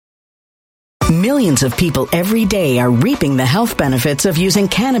Millions of people every day are reaping the health benefits of using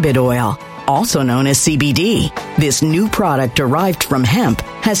cannabis oil, also known as CBD. This new product derived from hemp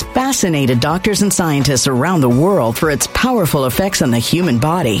has fascinated doctors and scientists around the world for its powerful effects on the human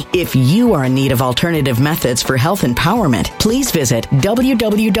body. If you are in need of alternative methods for health empowerment, please visit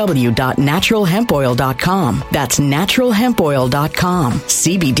www.naturalhempoil.com. That's naturalhempoil.com.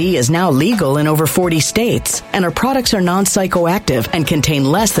 CBD is now legal in over 40 states, and our products are non-psychoactive and contain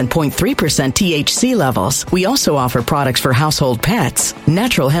less than 0.3% THC levels. We also offer products for household pets.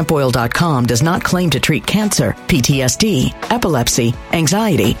 Naturalhempoil.com does not claim to treat cancer, PTSD, epilepsy,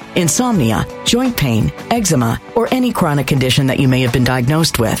 anxiety, insomnia, joint pain, eczema, or any chronic condition that you may have been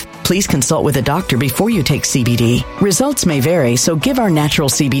diagnosed with. Please consult with a doctor before you take CBD. Results may vary, so give our natural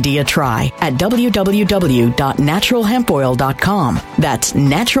CBD a try at www.naturalhempoil.com. That's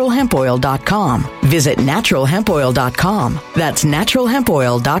naturalhempoil.com. Visit naturalhempoil.com. That's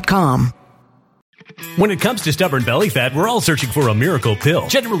naturalhempoil.com. When it comes to stubborn belly fat, we're all searching for a miracle pill.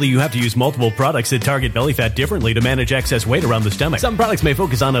 Generally, you have to use multiple products that target belly fat differently to manage excess weight around the stomach. Some products may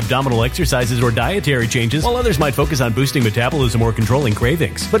focus on abdominal exercises or dietary changes, while others might focus on boosting metabolism or controlling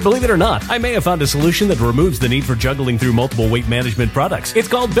cravings. But believe it or not, I may have found a solution that removes the need for juggling through multiple weight management products. It's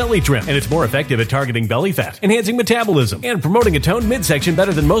called Belly Trim, and it's more effective at targeting belly fat, enhancing metabolism, and promoting a toned midsection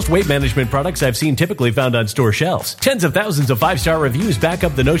better than most weight management products I've seen typically found on store shelves. Tens of thousands of 5-star reviews back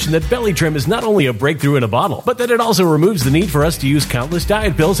up the notion that Belly Trim is not only a breakthrough in a bottle, but that it also removes the need for us to use countless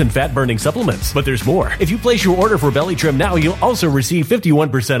diet pills and fat-burning supplements. But there's more. If you place your order for Belly Trim now, you'll also receive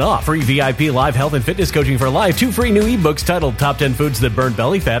 51% off, free VIP live health and fitness coaching for life, 2 free new ebooks titled Top 10 Foods That Burn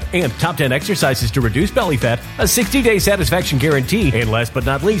Belly Fat and Top 10 Exercises to Reduce Belly Fat, a 60-day satisfaction guarantee, and last but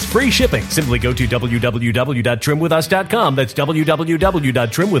not least, free shipping. Simply go to www.trimwithus.com. That's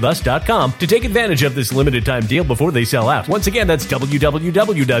www.trimwithus.com to take advantage of this limited time deal before they sell out. Once again, that's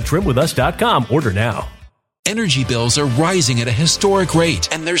www.trimwithus.com. Order now. Energy bills are rising at a historic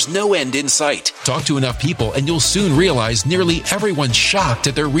rate, and there's no end in sight. Talk to enough people, and you'll soon realize nearly everyone's shocked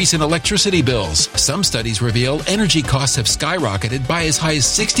at their recent electricity bills. Some studies reveal energy costs have skyrocketed by as high as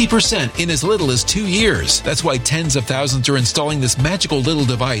 60% in as little as 2 years. That's why tens of thousands are installing this magical little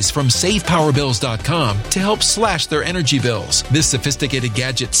device from SavePowerBills.com to help slash their energy bills. This sophisticated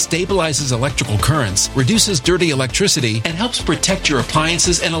gadget stabilizes electrical currents, reduces dirty electricity, and helps protect your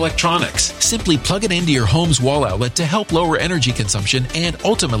appliances and electronics. Simply plug it into your home's wall outlet to help lower energy consumption and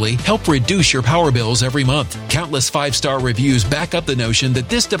ultimately help reduce your power bills every month. Countless 5-star reviews back up the notion that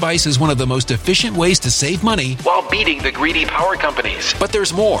this device is one of the most efficient ways to save money while beating the greedy power companies. But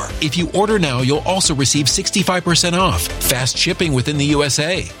there's more. If you order now, you'll also receive 65% off, fast shipping within the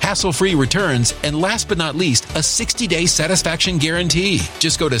USA, hassle-free returns, and last but not least, a 60-day satisfaction guarantee.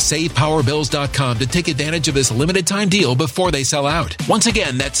 Just go to SavePowerBills.com to take advantage of this limited time deal before they sell out. Once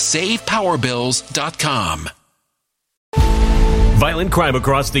again, that's SavePowerBills.com. Violent crime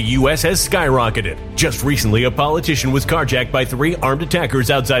across the U.S. has skyrocketed. Just recently, a politician was carjacked by 3 armed attackers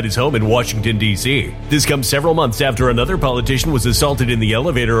outside his home in Washington, D.C. This comes several months after another politician was assaulted in the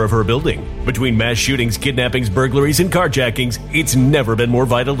elevator of her building. Between mass shootings, kidnappings, burglaries, and carjackings, it's never been more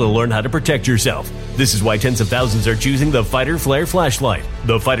vital to learn how to protect yourself. This is why tens of thousands are choosing the Fighter Flare flashlight.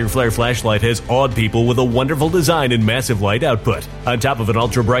 The Fighter Flare flashlight has awed people with a wonderful design and massive light output. On top of an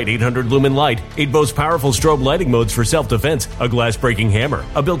ultra-bright 800-lumen light, it boasts powerful strobe lighting modes for self-defense, a glass-breaking hammer,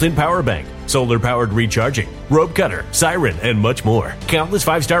 a built-in power bank, solar-powered recharging, rope cutter, siren, and much more. Countless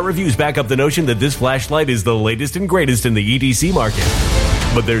 5-star reviews back up the notion that this flashlight is the latest and greatest in the EDC market.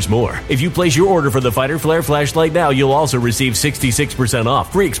 But there's more. If you place your order for the Fighter Flare flashlight now, you'll also receive 66%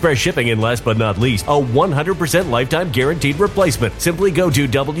 off, free express shipping, and last but not least, a 100% lifetime guaranteed replacement. Simply go to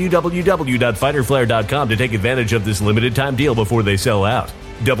www.fighterflare.com to take advantage of this limited time deal before they sell out.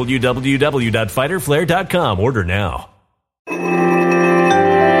 www.fighterflare.com. Order now.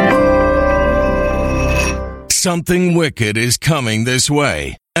 Something wicked is coming this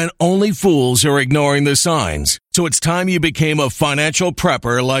way, and only fools are ignoring the signs. So it's time you became a financial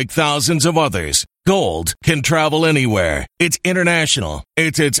prepper like thousands of others. Gold can travel anywhere. It's international.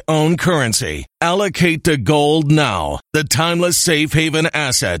 It's its own currency. Allocate to gold now, the timeless safe haven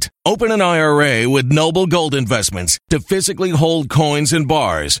asset. Open an IRA with Noble Gold Investments to physically hold coins and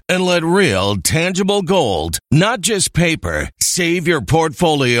bars and let real, tangible gold, not just paper, Save your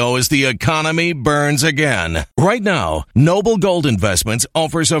portfolio as the economy burns again. Right now, Noble Gold Investments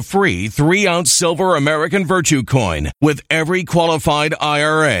offers a free 3-ounce silver American Virtue coin with every qualified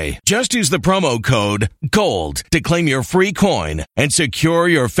IRA. Just use the promo code GOLD to claim your free coin and secure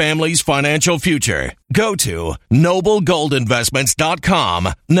your family's financial future. Go to noblegoldinvestments.com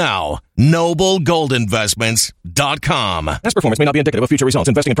now. noblegoldinvestments.com. Past performance may not be indicative of future results.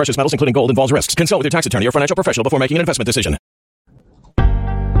 Investing in precious metals, including gold, involves risks. Consult with your tax attorney or financial professional before making an investment decision.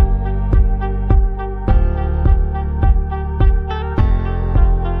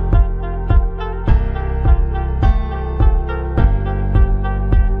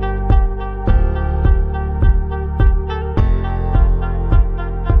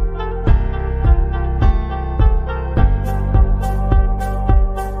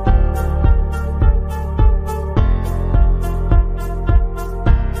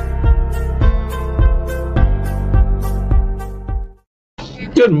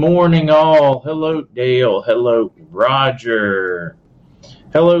 Good morning, all. Hello, Dale. Hello, Roger.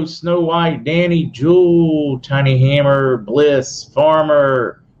 Hello, Snow White, Danny, Jewel, Tiny Hammer, Bliss,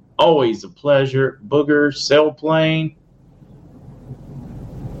 Farmer. Always a pleasure. Booger, Sailplane.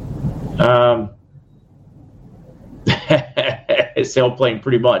 Sailplane,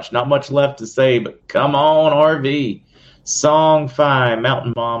 pretty much. Not much left to say, but come on, RV. Song 5,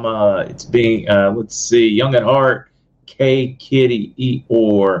 Mountain Mama. It's being, let's see, Young at Heart. K Kitty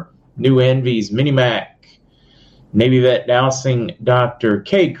Eeyore, New Envies, Mini Mac, Navy Vet Dowsing, Dr.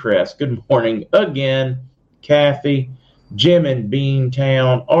 K Crest. Good morning again, Kathy, Jim in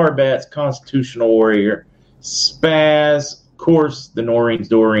Beantown, Arbats, Constitutional Warrior, Spaz, of course, the Norreens,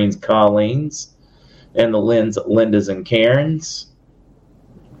 Doreens, Colleens, and the Lindas and Karens.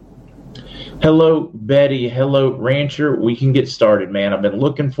 Hello, Betty. Hello, Rancher. We can get started, man. I've been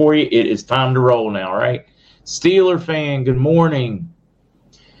looking for you. It is time to roll now, right? Steeler fan, good morning.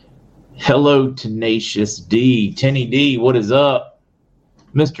 Hello, Tenacious D. Tenny D, what is up?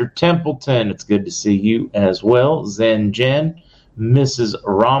 Mr. Templeton, it's good to see you as well. Zen Jen, Mrs.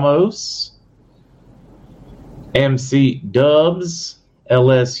 Ramos, MC Dubs,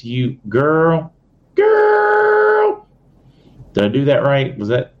 LSU Girl. Did I do that right? Was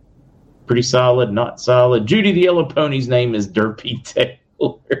that pretty solid? Not solid. Judy the Yellow Pony's name is Derpy Taylor.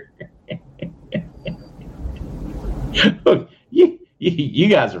 You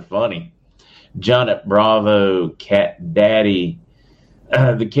guys are funny. John at Bravo, Cat Daddy,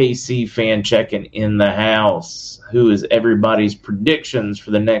 the KC fan checking in the house. Who is everybody's predictions for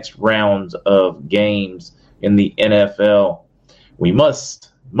the next rounds of games in the NFL? We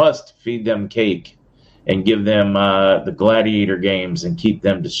must feed them cake and give them the gladiator games and keep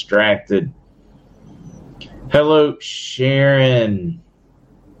them distracted. Hello, Sharon.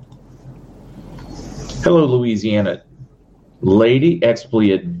 Hello, Louisiana lady,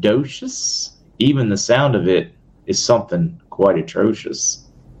 expleadocious. Even the sound of it is something quite atrocious.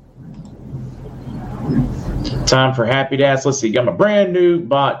 Time for Happy Dads. Let's see. Got my brand new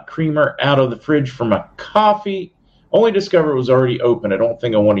bought creamer out of the fridge for my coffee. Only discovered it was already open. I don't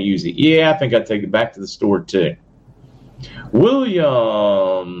think I want to use it. Yeah, I think I'd take it back to the store too.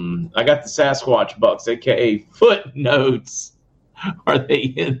 William, I got the Sasquatch bucks, aka footnotes. Are they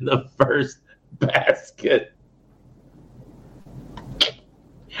in the first basket?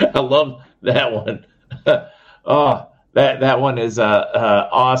 I love that one. Oh, that one is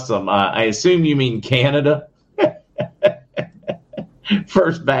awesome. I assume you mean Canada.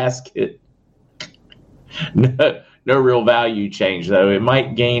 First basket. No real value change, though. It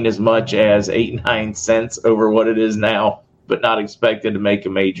might gain as much as 8-9 cents over what it is now, but not expected to make a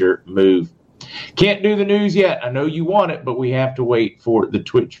major move. Can't do the news yet. I know you want it, but we have to wait for the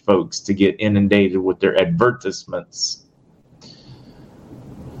Twitch folks to get inundated with their advertisements.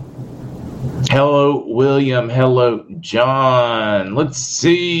 Hello, William. Hello, John. Let's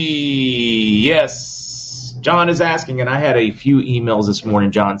see. Yes, John is asking, and I had a few emails this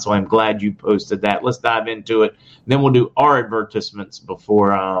morning, John, so I'm glad you posted that. Let's dive into it. Then we'll do our advertisements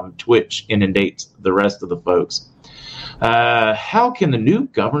before Twitch inundates the rest of the folks. How can the new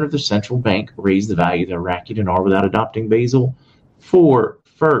governor of the central bank raise the value of the Iraqi dinar without adopting Basel IV?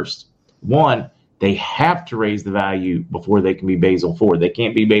 First, one, they have to raise the value before they can be Basel IV. They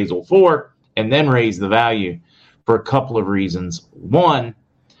can't be Basel IV and then raise the value for a couple of reasons. One,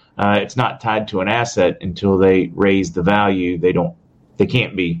 it's not tied to an asset until they raise the value. They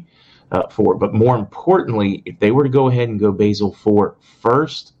can't be for it. But more importantly, if they were to go ahead and go Basel IV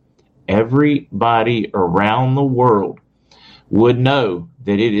first, everybody around the world would know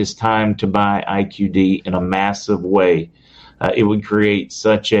that it is time to buy IQD in a massive way. It would create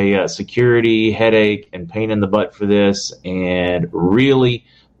such a security headache and pain in the butt for this and really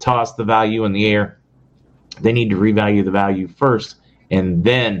toss the value in the air. They need to revalue the value first and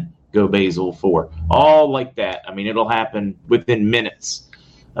then go Basel IV. All like that. I mean, it'll happen within minutes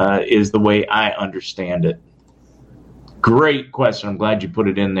is the way I understand it. Great question. I'm glad you put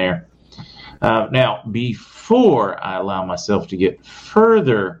it in there. Now, before I allow myself to get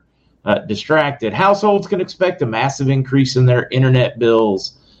further distracted, households can expect a massive increase in their internet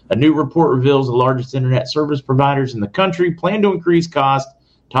bills. A new report reveals the largest internet service providers in the country plan to increase costs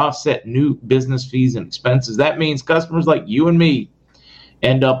to offset new business fees and expenses. That means customers like you and me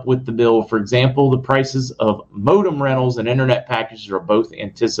end up with the bill. For example, the prices of modem rentals and internet packages are both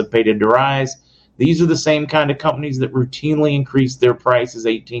anticipated to rise. These are the same kind of companies that routinely increase their prices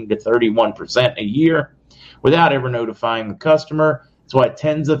 18 to 31% a year without ever notifying the customer. That's why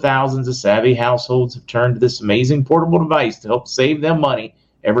tens of thousands of savvy households have turned to this amazing portable device to help save them money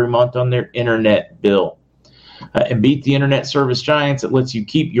every month on their internet bill. And beat the internet service giants, it lets you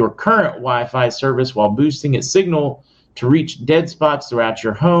keep your current Wi-Fi service while boosting its signal to reach dead spots throughout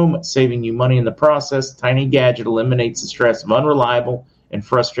your home, saving you money in the process. Tiny Gadget eliminates the stress of unreliable and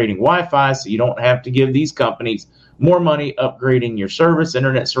frustrating Wi-Fi, so you don't have to give these companies more money upgrading your service.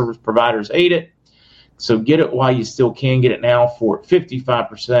 Internet service providers hate it. So get it while you still can. Get it now for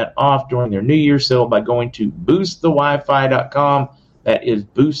 55% off during their New Year's sale by going to boostthewifi.com. That is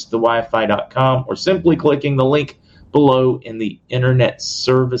boostthewifi.com, or simply clicking the link below in the internet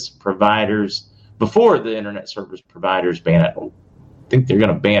service providers, before the internet service providers ban it. I don't think they're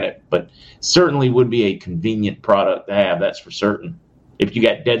going to ban it, but certainly would be a convenient product to have, that's for certain, if you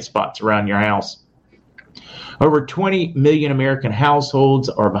got dead spots around your house. Over 20 million American households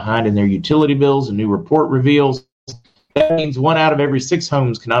are behind in their utility bills, a new report reveals. That means 1 out of every 6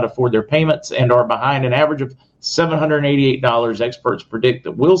 homes cannot afford their payments and are behind an average of $788. Experts predict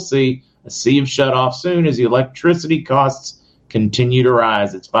that we'll see a sea of shutoff soon as the electricity costs continue to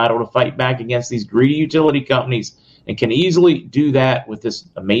rise. It's vital to fight back against these greedy utility companies and can easily do that with this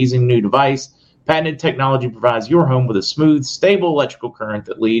amazing new device. Patented technology provides your home with a smooth, stable electrical current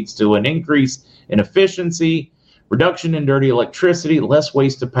that leads to an increase in efficiency, reduction in dirty electricity, less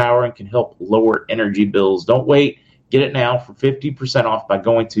waste of power, and can help lower energy bills. Don't wait. Get it now for 50% off by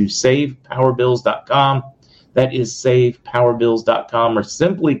going to savepowerbills.com. That is savepowerbills.com, or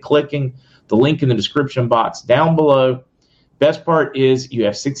simply clicking the link in the description box down below. Best part is you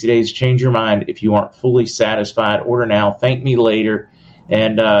have 60 days to change your mind if you aren't fully satisfied. Order now. Thank me later.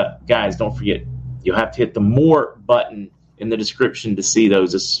 And guys, don't forget, you'll have to hit the more button in the description to see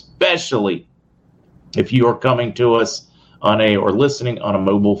those, especially if you are coming to us or listening on a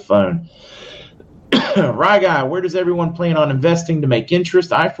mobile phone. Right, guy, where does everyone plan on investing to make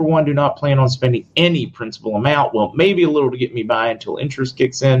interest? I, for one, do not plan on spending any principal amount. Well, maybe a little to get me by until interest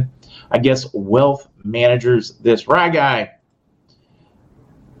kicks in. I guess wealth managers this. Right, guy.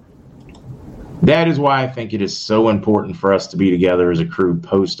 That is why I think it is so important for us to be together as a crew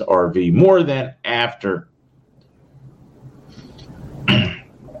post-RV, more than after.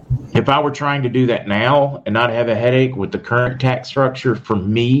 If I were trying to do that now and not have a headache with the current tax structure, for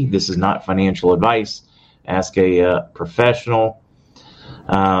me, this is not financial advice. Ask a professional.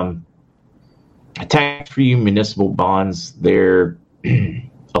 Tax-free municipal bonds, there are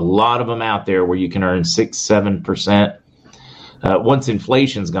a lot of them out there where you can earn 6-7%. Once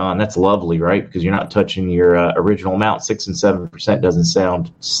inflation's gone, that's lovely, right? Because you're not touching your original amount. 6 and 7% doesn't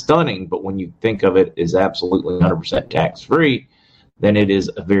sound stunning, but when you think of it as absolutely 100% tax-free, then it is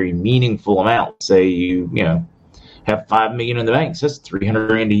a very meaningful amount. Say you have $5 million in the bank, so that's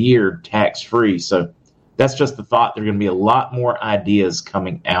 $300,000 a year tax-free. So that's just the thought. There are going to be a lot more ideas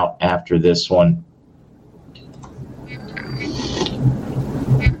coming out after this one.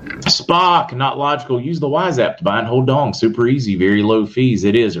 Spock, not logical. Use the Wise app to buy and hold dong. Super easy, very low fees.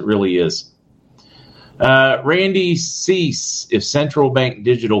 It is. It really is. Randy Cease, if central bank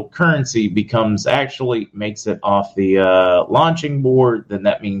digital currency makes it off the launching board, then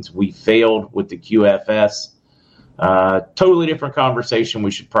that means we failed with the QFS. Totally different conversation we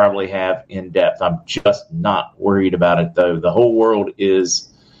should probably have in depth. I'm just not worried about it, though. The whole world is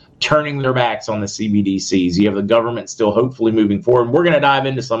turning their backs on the CBDCs. You have the government still hopefully moving forward. We're going to dive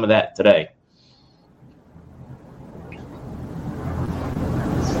into some of that today.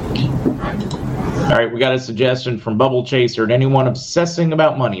 All right, we got a suggestion from Bubble Chaser. And anyone obsessing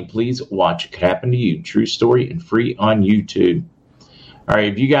about money, please watch It Could Happen to You. True story and free on YouTube. All right,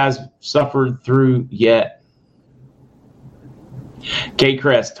 have you guys suffered through yet? K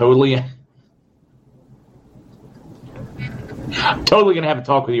Crest, totally. I'm totally going to have a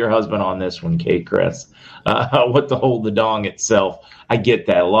talk with your husband on this one, Kate Chris. What to hold the dong itself. I get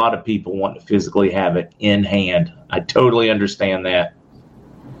that. A lot of people want to physically have it in hand. I totally understand that.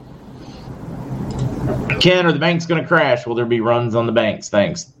 Ken, are the banks going to crash? Will there be runs on the banks?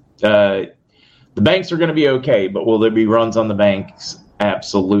 Thanks. The banks are going to be okay, but will there be runs on the banks?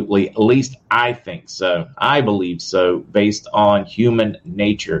 Absolutely. At least I think so. I believe so, based on human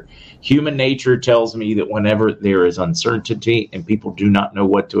nature. Human nature tells me that whenever there is uncertainty and people do not know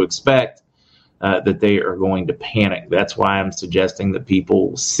what to expect, that they are going to panic. That's why I'm suggesting that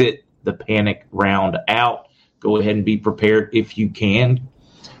people sit the panic round out. Go ahead and be prepared if you can.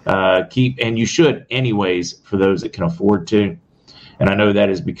 And you should anyways, for those that can afford to. And I know that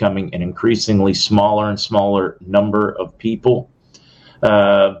is becoming an increasingly smaller and smaller number of people.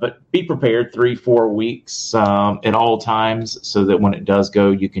 But be prepared 3-4 weeks at all times so that when it does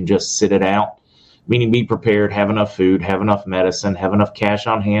go, you can just sit it out. Meaning be prepared, have enough food, have enough medicine, have enough cash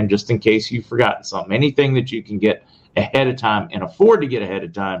on hand just in case you've forgotten something. Anything that you can get ahead of time and afford to get ahead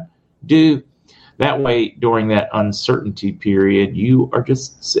of time, do. That way, during that uncertainty period, you are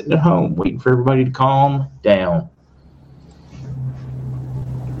just sitting at home waiting for everybody to calm down.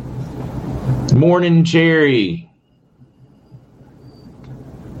 Morning, Cherry.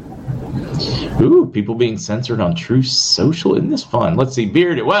 Ooh, people being censored on True Social. Isn't this fun? Let's see.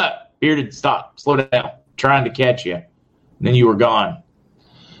 Bearded, what? Bearded, stop. Slow down. Trying to catch you. And then you were gone.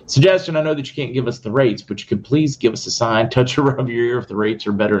 Suggestion, I know that you can't give us the rates, but you could please give us a sign, touch or rub your ear if the rates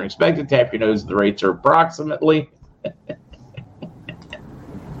are better than expected. Tap your nose if the rates are approximately.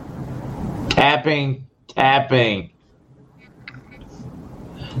 Tapping.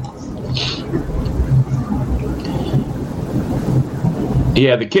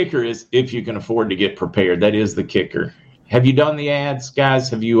 Yeah, the kicker is if you can afford to get prepared. That is the kicker. Have you done the ads, guys?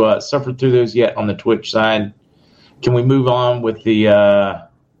 Have you suffered through those yet on the Twitch side? Can we move on with the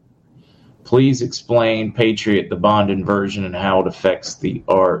please explain Patriot, the bond inversion, and how it affects the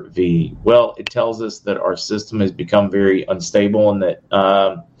RV? Well, it tells us that our system has become very unstable and that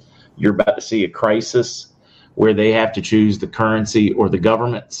you're about to see a crisis where they have to choose the currency or the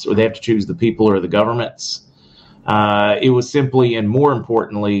governments, or they have to choose the people or the governments. It was simply, and more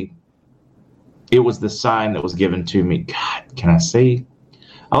importantly, it was the sign that was given to me. God, can I say?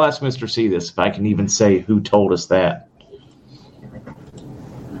 I'll ask Mr. C this, if I can even say who told us that.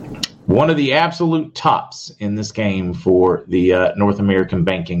 One of the absolute tops in this game for the North American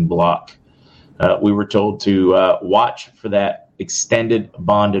banking bloc. We were told to watch for that extended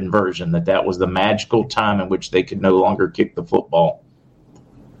bond inversion, that was the magical time in which they could no longer kick the football.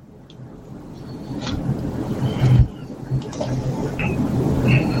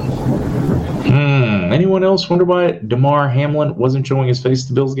 Anyone else wonder why Damar Hamlin wasn't showing his face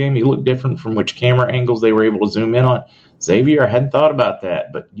to Bills game? He looked different from which camera angles they were able to zoom in on. Xavier, I hadn't thought about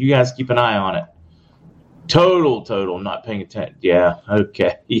that, but you guys keep an eye on it. Total, not paying attention. Yeah,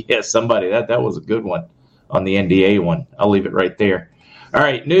 okay. Yeah, somebody, that was a good one on the NDA one. I'll leave it right there. All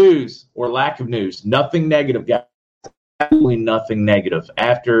right, news or lack of news. Nothing negative, guys. Absolutely nothing negative.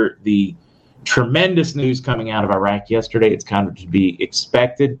 After the tremendous news coming out of Iraq yesterday, it's kind of to be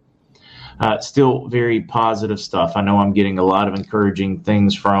expected. Still very positive stuff. I know I'm getting a lot of encouraging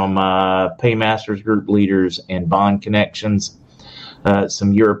things from Paymasters Group leaders and bond connections.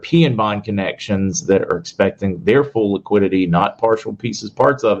 Some European bond connections that are expecting their full liquidity, not partial pieces,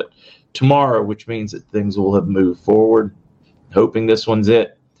 parts of it, tomorrow, which means that things will have moved forward. Hoping this one's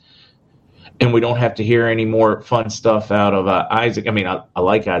it. And we don't have to hear any more fun stuff out of Isaac. I mean, I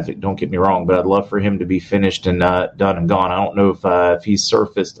like Isaac, don't get me wrong, but I'd love for him to be finished and done and gone. I don't know if he's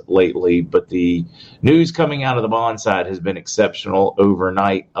surfaced lately, but the news coming out of the bond side has been exceptional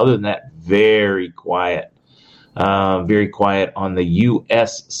overnight. Other than that, very quiet. Very quiet on the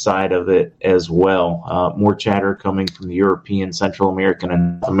U.S. side of it as well. More chatter coming from the European, Central American,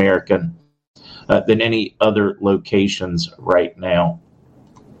 and North American than any other locations right now.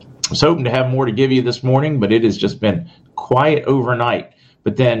 I was hoping to have more to give you this morning, but it has just been quiet overnight.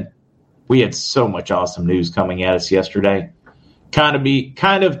 But then we had so much awesome news coming at us yesterday. Kind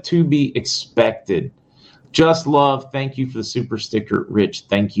of to be expected. Just Love, thank you for the super sticker. Rich,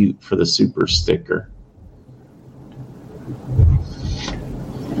 thank you for the super sticker.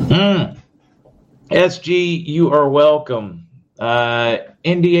 SG, you are welcome.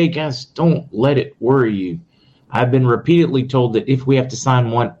 NDA, guys, don't let it worry you. I've been repeatedly told that if we have to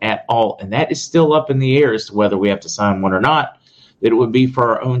sign one at all, and that is still up in the air as to whether we have to sign one or not, that it would be for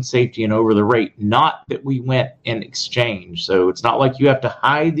our own safety and over the rate, not that we went in exchange. So it's not like you have to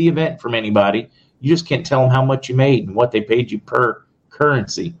hide the event from anybody. You just can't tell them how much you made and what they paid you per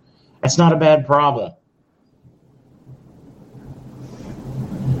currency. That's not a bad problem.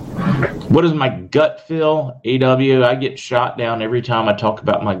 What does my gut feel? AW, I get shot down every time I talk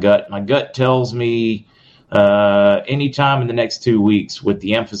about my gut. My gut tells me anytime in the next 2 weeks, with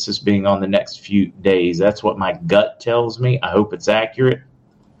the emphasis being on the next few days. That's what my gut tells me. I hope it's accurate.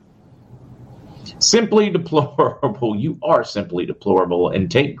 Simply deplorable. You are simply deplorable, and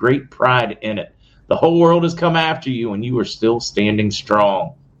take great pride in it. The whole world has come after you, and you are still standing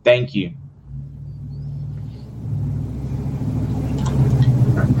strong. Thank you.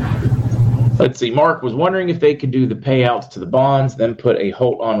 Let's see. Mark was wondering if they could do the payouts to the bonds, then put a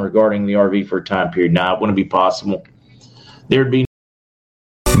hold on regarding the RV for a time period. Now, it wouldn't be possible. There'd be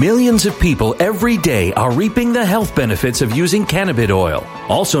Millions of people every day are reaping the health benefits of using cannabis oil,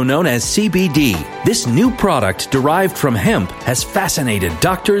 also known as CBD. This new product derived from hemp has fascinated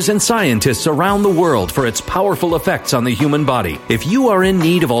doctors and scientists around the world for its powerful effects on the human body. If you are in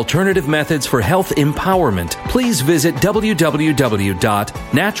need of alternative methods for health empowerment, please visit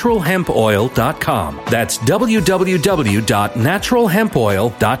www.naturalhempoil.com. That's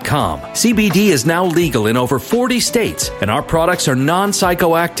www.naturalhempoil.com. CBD is now legal in over 40 states, and our products are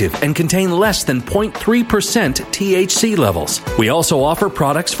non-psychoactive and contain less than 0.3% THC levels. We also offer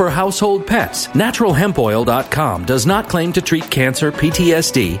products for household pets. NaturalHempOil.com does not claim to treat cancer,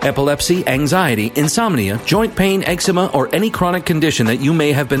 PTSD, epilepsy, anxiety, insomnia, joint pain, eczema, or any chronic condition that you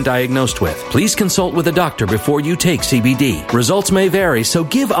may have been diagnosed with. Please consult with a doctor before you take CBD. Results may vary, so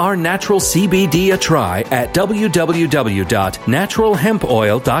give our natural CBD a try at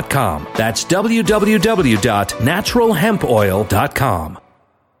www.naturalhempoil.com. That's www.naturalhempoil.com.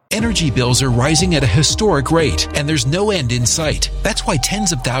 Energy bills are rising at a historic rate, and there's no end in sight. That's why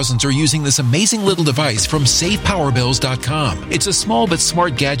tens of thousands are using this amazing little device from SavePowerBills.com. It's a small but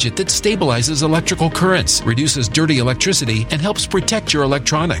smart gadget that stabilizes electrical currents, reduces dirty electricity, and helps protect your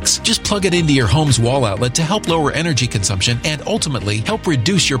electronics. Just plug it into your home's wall outlet to help lower energy consumption and ultimately help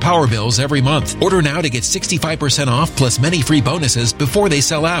reduce your power bills every month. Order now to get 65% off plus many free bonuses before they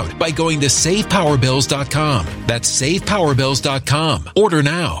sell out by going to SavePowerBills.com. That's SavePowerBills.com. Order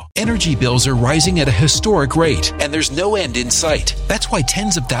now. Energy bills are rising at a historic rate, and there's no end in sight. That's why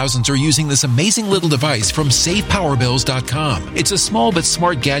tens of thousands are using this amazing little device from SavePowerBills.com. It's a small but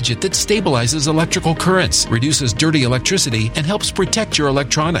smart gadget that stabilizes electrical currents, reduces dirty electricity, and helps protect your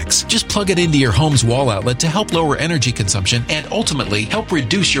electronics. Just plug it into your home's wall outlet to help lower energy consumption and ultimately help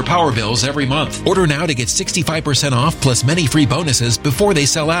reduce your power bills every month. Order now to get 65% off plus many free bonuses before they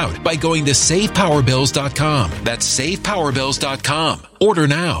sell out by going to SavePowerBills.com. That's SavePowerBills.com. Order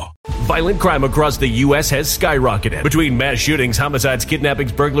now. Violent crime across the U.S. has skyrocketed. Between mass shootings, homicides,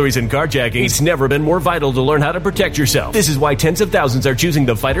 kidnappings, burglaries, and carjackings, it's never been more vital to learn how to protect yourself. This is why tens of thousands are choosing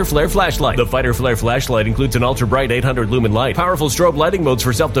the Fighter Flare flashlight. The Fighter Flare flashlight includes an ultra-bright 800 lumen light, powerful strobe lighting modes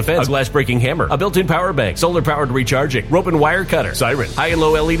for self-defense, a glass-breaking hammer, a built-in power bank, solar-powered recharging, rope and wire cutter, siren, high and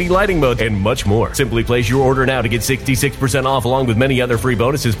low LED lighting mode, and much more. Simply place your order now to get 66% off along with many other free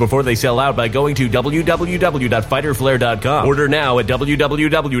bonuses before they sell out by going to www.fighterflare.com. Order now at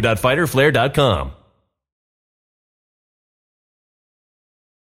www.fighterflare.com.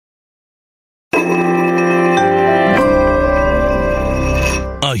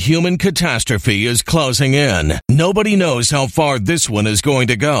 A human catastrophe is closing in. Nobody knows how far this one is going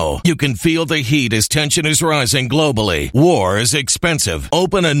to go. You can feel the heat as tension is rising globally. War is expensive.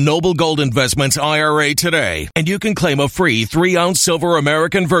 Open a Noble Gold Investments IRA today, and you can claim a free 3-ounce silver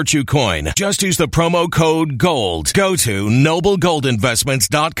American Virtue coin. Just use the promo code GOLD. Go to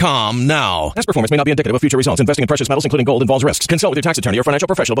noblegoldinvestments.com now. Past performance may not be indicative of future results. Investing in precious metals, including gold, involves risks. Consult with your tax attorney or financial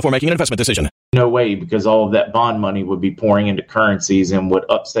professional before making an investment decision. No way, because all of that bond money would be pouring into currencies and would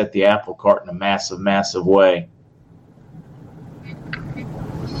upset the apple cart in a massive, massive way.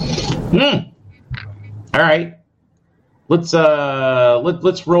 All right. Let's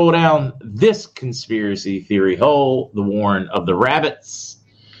roll down this conspiracy theory hole, the Warren of the Rabbits.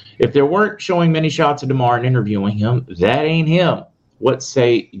 If they weren't showing many shots of DeMar and interviewing him, that ain't him. What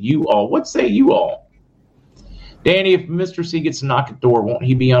say you all? What say you all? Danny, if Mr. C gets a knock at the door, won't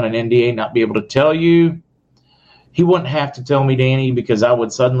he be on an NDA, not be able to tell you? He wouldn't have to tell me, Danny, because I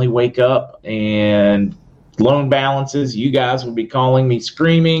would suddenly wake up and loan balances, you guys would be calling me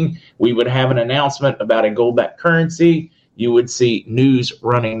screaming. We would have an announcement about a gold-backed currency. You would see news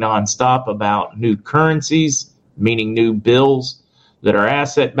running nonstop about new currencies, meaning new bills that are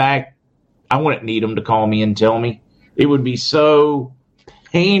asset-backed. I wouldn't need them to call me and tell me. It would be so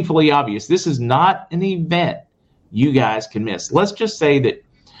painfully obvious. This is not an event you guys can miss. Let's just say that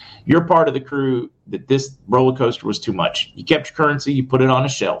you're part of the crew that this roller coaster was too much. You kept your currency, you put it on a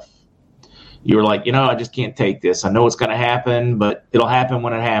shelf. You were like, I just can't take this. I know it's going to happen, but it'll happen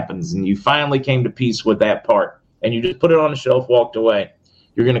when it happens. And you finally came to peace with that part. And you just put it on the shelf, walked away.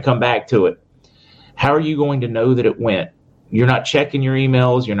 You're going to come back to it. How are you going to know that it went? You're not checking your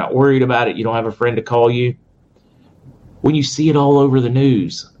emails. You're not worried about it. You don't have a friend to call you. When you see it all over the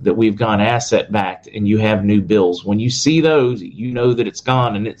news that we've gone asset backed and you have new bills, when you see those, you know that it's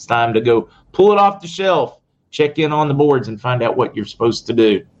gone and it's time to go pull it off the shelf, check in on the boards and find out what you're supposed to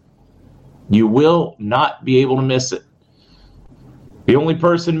do. You will not be able to miss it. The only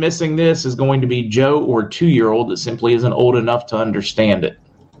person missing this is going to be Joe or a 2-year-old that simply isn't old enough to understand it.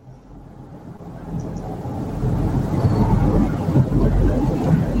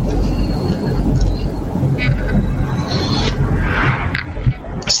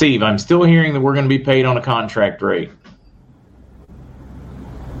 Steve, I'm still hearing that we're going to be paid on a contract rate.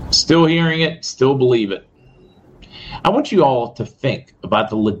 Still hearing it, still believe it. I want you all to think about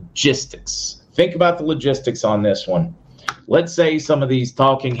the logistics. Think about the logistics on this one. Let's say some of these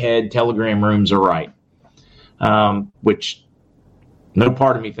talking head telegram rooms are right, which no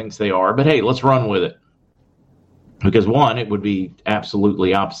part of me thinks they are. But hey, let's run with it. Because one, it would be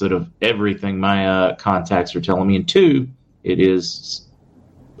absolutely opposite of everything my contacts are telling me. And two, it is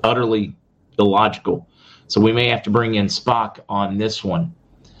utterly illogical. So we may have to bring in Spock on this one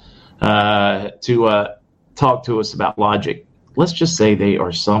to talk to us about logic. Let's just say they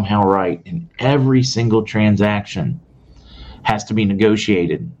are somehow right, and every single transaction has to be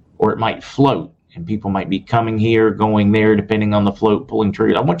negotiated, or it might float, and people might be coming here, going there, depending on the float, pulling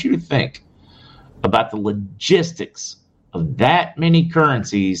triggers. I want you to think about the logistics of that many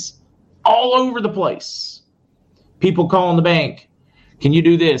currencies all over the place. People calling the bank. Can you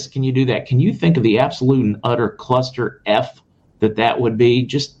do this? Can you do that? Can you think of the absolute and utter cluster F that would be?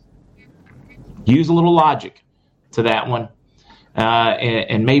 Just use a little logic to that one.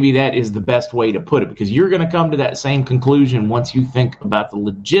 And maybe that is the best way to put it, because you're going to come to that same conclusion once you think about the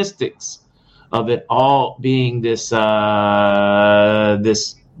logistics of it all being this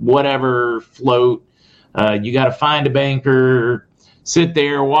this whatever float. You got to find a banker, sit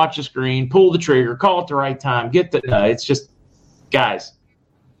there, watch a screen, pull the trigger, call at the right time, get the. It's just, guys,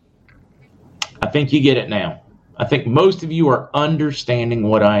 I think you get it now. I think most of you are understanding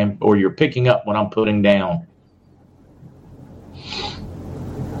what or you're picking up what I'm putting down.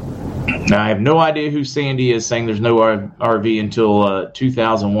 Now, I have no idea who Sandy is saying there's no RV until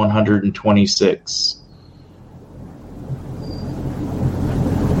 2126.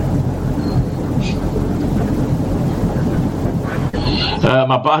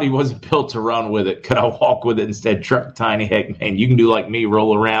 My body wasn't built to run with it. Could I walk with it instead? Truck tiny heck, man. You can do like me,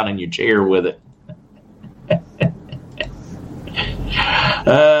 roll around in your chair with it.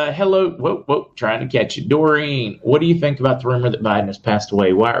 Hello. Whoa, trying to catch you. Doreen, what do you think about the rumor that Biden has passed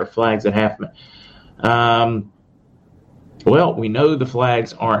away? Why are flags at half? Well, we know the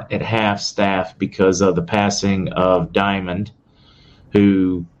flags aren't at half staff because of the passing of Diamond,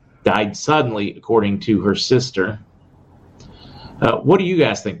 who died suddenly, according to her sister. What do you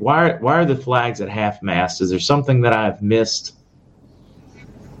guys think? Why are the flags at half mast? Is there something that I've missed?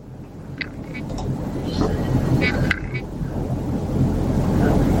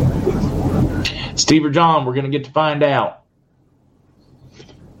 Steve or John, we're going to get to find out.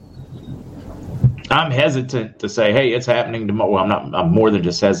 I'm hesitant to say, hey, it's happening tomorrow. Well, I'm more than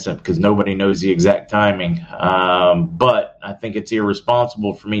just hesitant because nobody knows the exact timing. But I think it's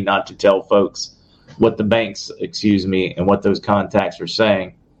irresponsible for me not to tell folks what the banks, and what those contacts are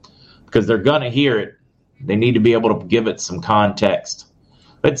saying, because they're going to hear it. They need to be able to give it some context.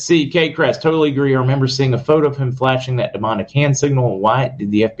 Let's see. K. Crest, totally agree. I remember seeing a photo of him flashing that demonic hand signal. Why did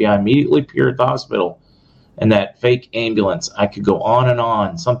the FBI immediately appear at the hospital and that fake ambulance? I could go on and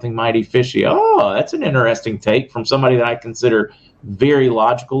on. Something mighty fishy. Oh, that's an interesting take from somebody that I consider very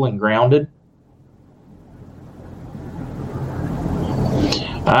logical and grounded.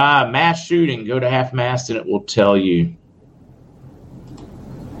 Mass shooting. Go to half mast and it will tell you.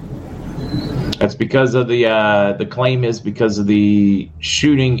 That's because of the claim is because of the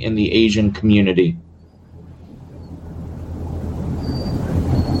shooting in the Asian community.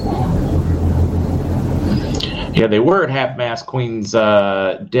 Yeah, they were at half mast Queen's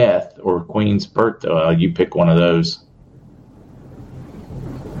death or Queen's birth. You pick one of those.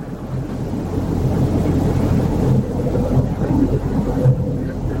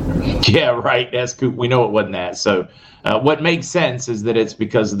 Yeah, right. That's cool. We know it wasn't that. So what makes sense is that it's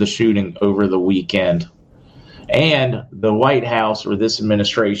because of the shooting over the weekend. And the White House or this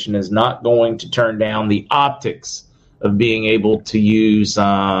administration is not going to turn down the optics of being able to use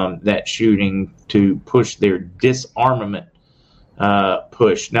that shooting to push their disarmament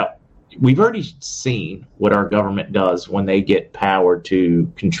push. Now, we've already seen what our government does when they get power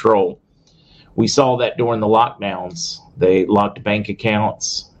to control. We saw that during the lockdowns. They locked bank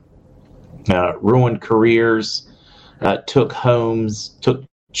accounts, ruined careers, took homes, took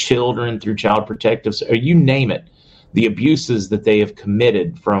children through child protective, or you name it. The abuses that they have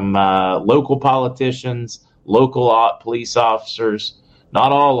committed from local politicians, local police officers,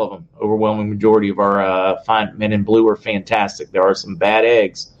 not all of them. Overwhelming majority of our fine men in blue are fantastic. There are some bad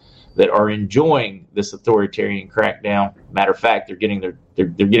eggs that are enjoying this authoritarian crackdown. Matter of fact, they're getting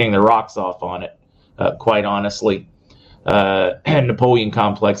their rocks off on it. Quite honestly, Napoleon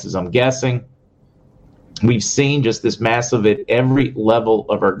complexes. I'm guessing we've seen just this massive at every level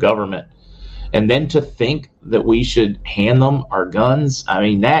of our government, and then to think that we should hand them our guns. I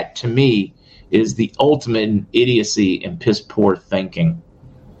mean, that to me is the ultimate in idiocy and piss poor thinking.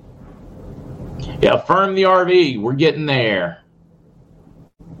 Yeah, affirm the RV. We're getting there.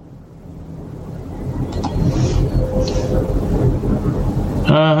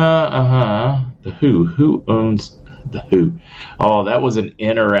 The Who owns the Who? Oh, that was an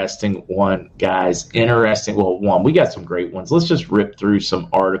interesting one, guys. Interesting. Well, we got some great ones. Let's just rip through some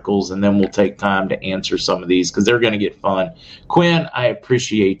articles, and then we'll take time to answer some of these because they're going to get fun. Quinn, I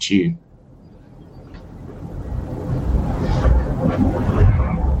appreciate you.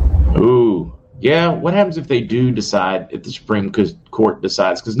 Ooh, yeah. What happens if they do decide, if the Supreme Court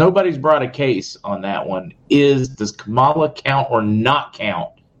decides? Because nobody's brought a case on that one. Does Kamala count or not count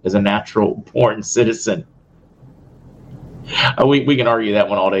as a natural born citizen? We can argue that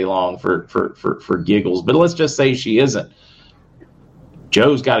one all day long for giggles, but let's just say she isn't.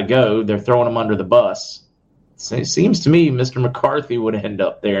 Joe's got to go. They're throwing him under the bus. It seems to me Mr. McCarthy would end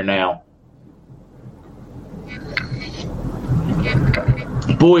up there now.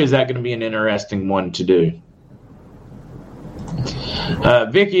 Boy, is that going to be an interesting one to do.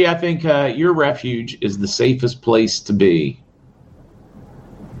 Vicky, I think your refuge is the safest place to be.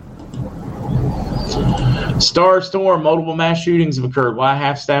 Star Storm, multiple mass shootings have occurred. Why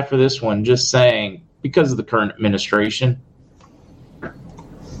half-staff for this one? Just saying, because of the current administration.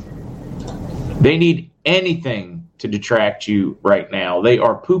 They need anything to detract you right now. They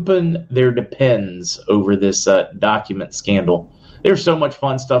are pooping their depends over this document scandal. There's so much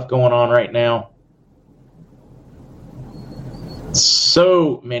fun stuff going on right now.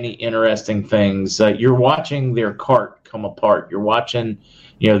 So many interesting things. You're watching their cart come apart. You're watching,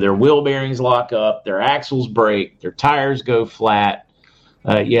 their wheel bearings lock up, their axles break, their tires go flat.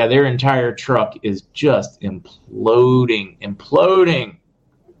 Their entire truck is just imploding.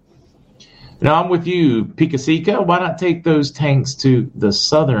 Now, I'm with you, Pikasika. Why not take those tanks to the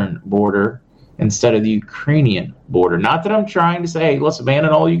southern border instead of the Ukrainian border? Not that I'm trying to say, hey, let's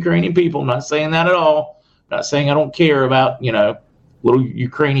abandon all Ukrainian people. I'm not saying that at all. I'm not saying I don't care about, little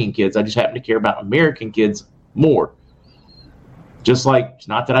Ukrainian kids. I just happen to care about American kids more. Just like, it's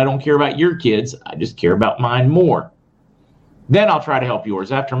not that I don't care about your kids. I just care about mine more. Then I'll try to help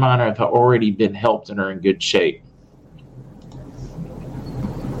yours. After mine have already been helped and are in good shape.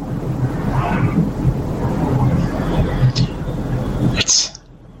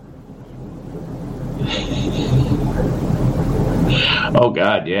 Oh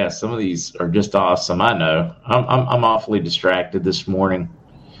God, yeah. Some of these are just awesome. I know. I'm awfully distracted this morning.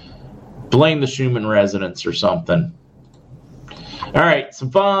 Blame the Schumann residents or something. All right,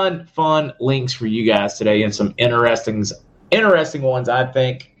 some fun links for you guys today, and some interesting ones, I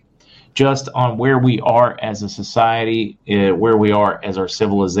think, just on where we are as a society, where we are as our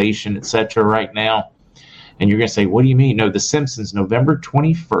civilization, etc. right now. And you're going to say, what do you mean? No, The Simpsons, November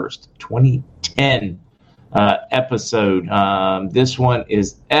 21st, 2010 episode. This one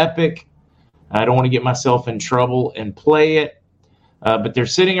is epic. I don't want to get myself in trouble and play it. But they're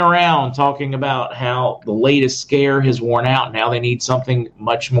sitting around talking about how the latest scare has worn out. And now they need something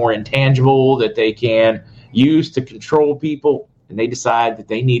much more intangible that they can use to control people. And they decide that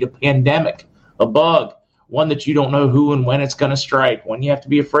they need a pandemic, a bug, one that you don't know who and when it's going to strike, one you have to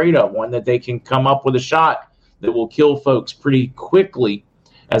be afraid of, one that they can come up with a shot that will kill folks pretty quickly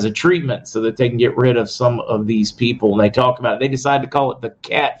as a treatment so that they can get rid of some of these people. And they talk about it. They decide to call it the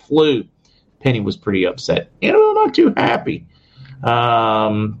cat flu. Penny was pretty upset. Not too happy.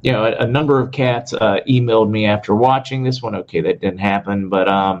 A number of cats emailed me after watching this one. Okay, that didn't happen, but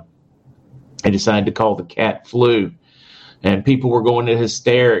I decided to call the cat flu. And people were going into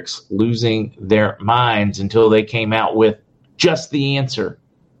hysterics, losing their minds until they came out with just the answer,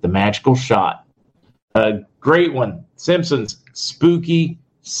 the magical shot. Great one. Simpsons, spooky,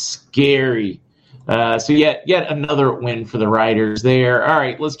 scary. So yet another win for the writers there. All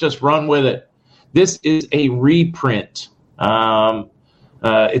right, let's just run with it. This is a reprint.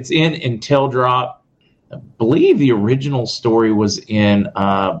 It's in IntelliDrop. I believe the original story was in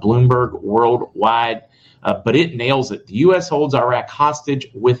Bloomberg Worldwide, but it nails it. The U.S. holds Iraq hostage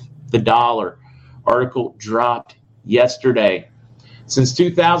with the dollar. Article dropped yesterday. Since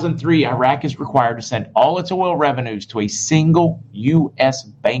 2003, Iraq is required to send all its oil revenues to a single U.S.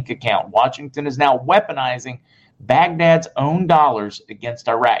 bank account. Washington is now weaponizing Baghdad's own dollars against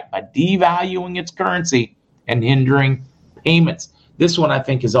Iraq by devaluing its currency and hindering payments. This one I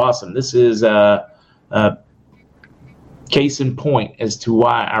think is awesome. This is a case in point as to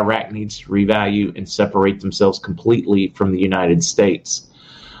why Iraq needs to revalue and separate themselves completely from the United States.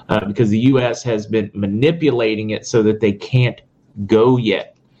 Because the U.S. has been manipulating it so that they can't go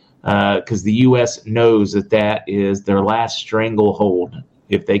yet, because the U.S. knows that is their last stranglehold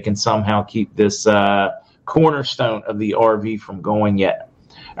if they can somehow keep this cornerstone of the RV from going yet.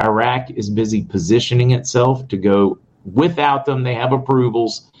 Iraq is busy positioning itself to go without them. They have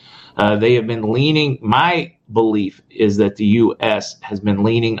approvals. They have been leaning. My belief is that the U.S. has been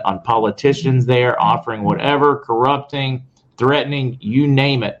leaning on politicians there, offering whatever, corrupting, threatening, you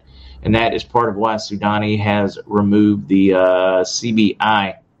name it. And that is part of why Soudani has removed the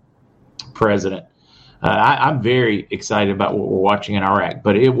CBI president. I'm very excited about what we're watching in Iraq.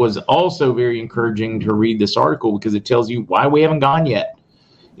 But it was also very encouraging to read this article because it tells you why we haven't gone yet.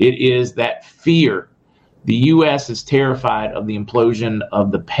 It is that fear. The U.S. is terrified of the implosion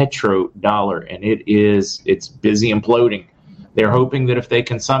of the petrodollar, and it's busy imploding. They're hoping that if they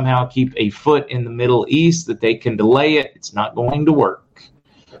can somehow keep a foot in the Middle East, that they can delay it. It's not going to work.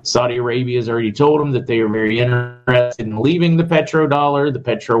 Saudi Arabia has already told them that they are very interested in leaving the petrodollar, the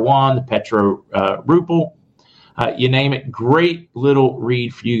petro yuan, the petro ruble, you name it. Great little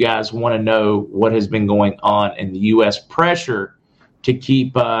read for you guys who want to know what has been going on in the U.S. pressure to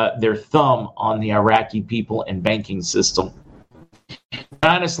keep their thumb on the Iraqi people and banking system.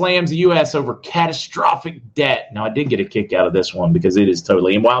 China slams the U.S. over catastrophic debt. Now, I did get a kick out of this one because it is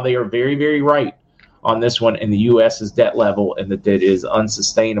totally, and while they are very, very right on this one in the U.S.'s debt level and that it is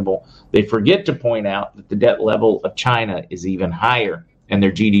unsustainable, they forget to point out that the debt level of China is even higher and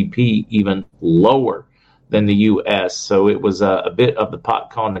their GDP even lower than the U.S. So it was a bit of the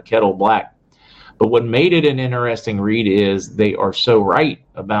pot calling the kettle black. But what made it an interesting read is they are so right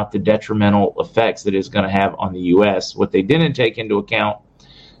about the detrimental effects that it's going to have on the U.S. What they didn't take into account,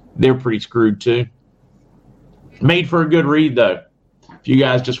 they're pretty screwed too. Made for a good read, though, if you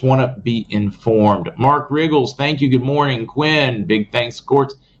guys just want to be informed. Mark Riggles, thank you. Good morning. Quinn, big thanks,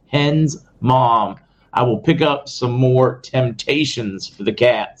 Courts. Hen's mom. I will pick up some more temptations for the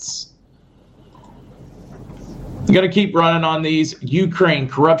cats. I'm going to keep running on these. Ukraine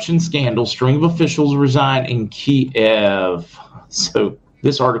corruption scandal. String of officials resign in Kiev. So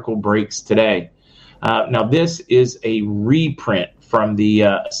this article breaks today. Now, this is a reprint from the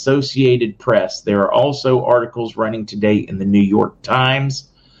Associated Press. There are also articles running today in the New York Times.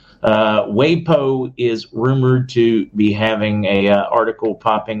 WAPO is rumored to be having a article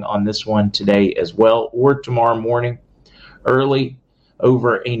popping on this one today as well, or tomorrow morning early,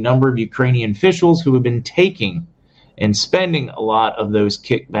 over a number of Ukrainian officials who have been taking and spending a lot of those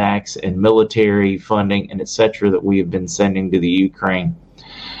kickbacks and military funding and et cetera that we have been sending to the Ukraine.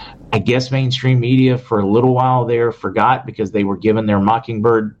 I guess mainstream media for a little while there forgot because they were given their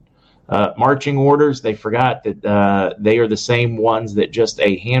Mockingbird marching orders. They forgot that they are the same ones that just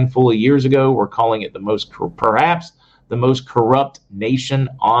a handful of years ago were calling it perhaps the most corrupt nation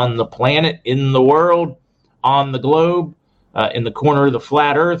on the planet, in the world, on the globe, in the corner of the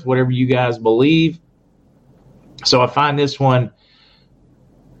flat earth, whatever you guys believe. So I find this one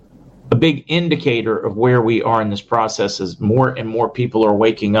a big indicator of where we are in this process as more and more people are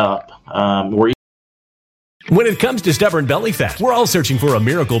waking up. When it comes to stubborn belly fat, we're all searching for a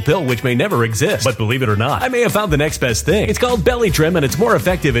miracle pill which may never exist. But believe it or not, I may have found the next best thing. It's called Belly Trim, and it's more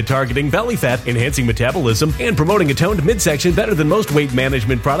effective at targeting belly fat, enhancing metabolism, and promoting a toned midsection better than most weight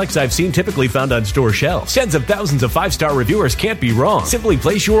management products I've seen typically found on store shelves. Tens of thousands of 5-star reviewers can't be wrong. Simply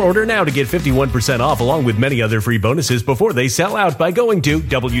place your order now to get 51% off along with many other free bonuses before they sell out by going to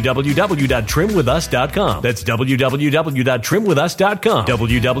www.trimwithus.com. That's www.trimwithus.com.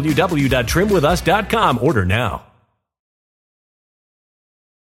 www.trimwithus.com. Order now.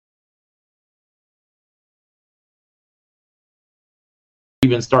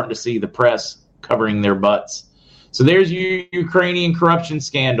 Even starting to see the press covering their butts. So there's your Ukrainian corruption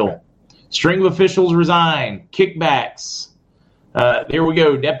scandal. String of officials resign. Kickbacks. There we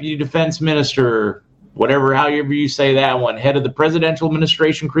go. Deputy Defense Minister, however you say that one. Head of the Presidential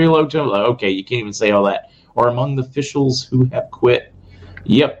Administration, okay, you can't even say all that. Or among the officials who have quit.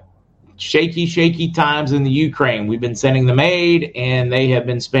 Yep. shaky times in the Ukraine. We've been sending them aid, and they have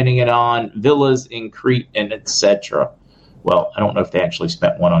been spending it on villas in Crete and etc. Well, I don't know if they actually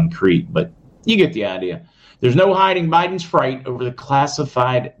spent one on Crete, but you get the idea. There's no hiding Biden's fright over the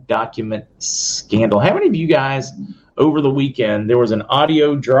classified document scandal. How many of you guys over the weekend, there was an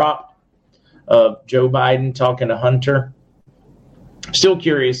audio drop of Joe Biden talking to Hunter? Still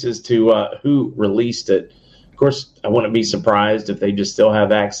curious as to who released it. Of course, I wouldn't be surprised if they just still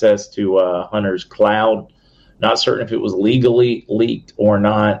have access to Hunter's cloud. Not certain if it was legally leaked or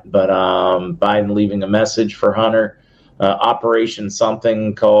not, but Biden leaving a message for Hunter. Operation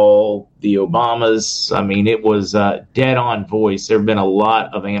something called the Obamas. I mean, it was dead on voice. There have been a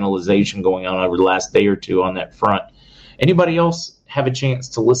lot of analyzation going on over the last day or two on that front. Anybody else have a chance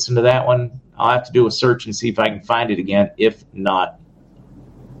to listen to that one? I'll have to do a search and see if I can find it again. If not,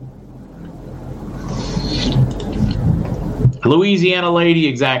 Louisiana lady,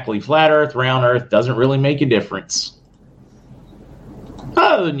 exactly. Flat Earth, round Earth, doesn't really make a difference.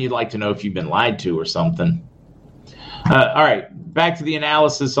 Other than you'd like to know if you've been lied to or something. All right, back to the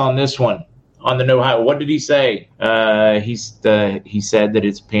analysis on this one. On the no high, what did he say? He said that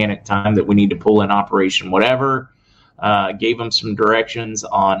it's panic time, that we need to pull in Operation whatever. Gave him some directions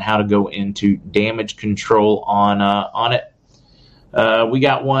on how to go into damage control on it. We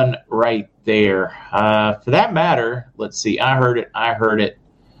got one right there. For that matter, let's see. I heard it.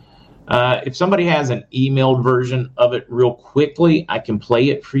 If somebody has an emailed version of it real quickly, I can play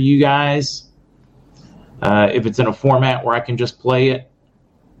it for you guys. If it's in a format where I can just play it.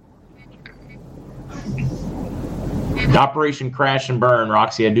 Operation Crash and Burn,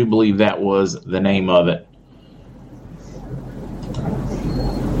 Roxy, I do believe that was the name of it.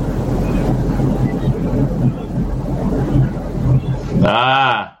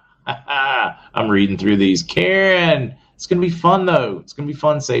 I'm reading through these. Karen, it's going to be fun, though. It's going to be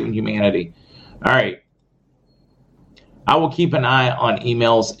fun saving humanity. All right. I will keep an eye on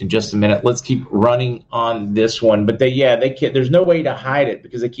emails in just a minute. Let's keep running on this one. But they can't, there's no way to hide it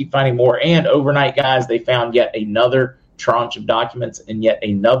because they keep finding more. And overnight, guys, they found yet another tranche of documents in yet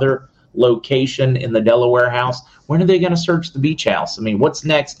another location in the Delaware house. When are they going to search the beach house? I mean, what's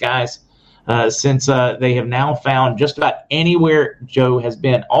next, guys? Since they have now found just about anywhere Joe has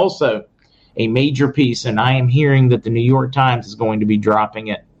been. Also, a major piece, and I am hearing that the New York Times is going to be dropping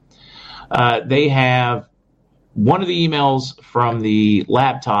it. They have one of the emails from the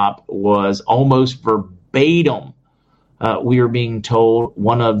laptop was almost verbatim. We are being told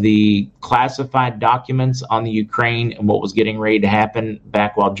one of the classified documents on the Ukraine and what was getting ready to happen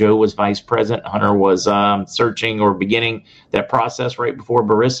back while Joe was vice president. Hunter was searching or beginning that process right before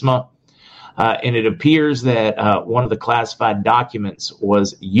Burisma. And it appears that one of the classified documents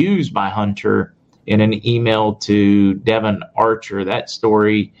was used by Hunter in an email to Devon Archer. That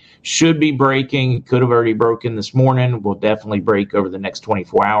story should be breaking. Could have already broken this morning. Will definitely break over the next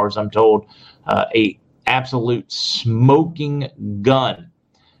 24 hours, I'm told. A absolute smoking gun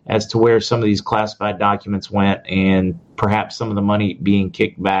as to where some of these classified documents went and perhaps some of the money being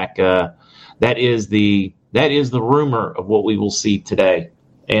kicked back. That is the rumor of what we will see today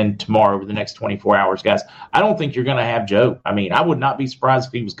and tomorrow over the next 24 hours, guys. I don't think you're going to have Joe. I mean, I would not be surprised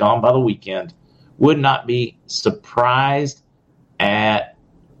if he was gone by the weekend. Would not be surprised at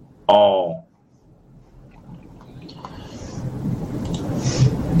all.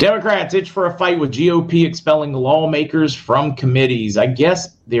 Democrats itch for a fight with GOP expelling lawmakers from committees. I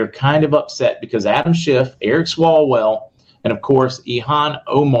guess they're kind of upset because Adam Schiff, Eric Swalwell, and, of course, Ilhan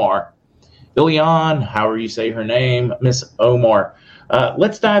Omar. Ilhan, however you say her name, Miss Omar.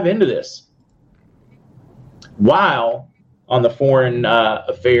 Let's dive into this. While on the Foreign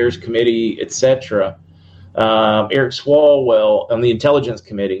Affairs Committee, etc., Eric Swalwell on the Intelligence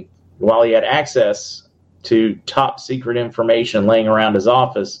Committee, while he had access to top secret information laying around his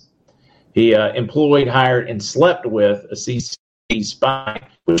office, he employed, hired, and slept with a CCP spy,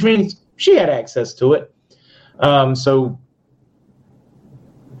 which means she had access to it. So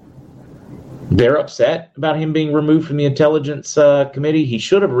they're upset about him being removed from the Intelligence Committee. He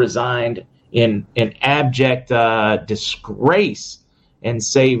should have resigned in abject disgrace and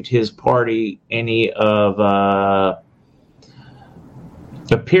saved his party any of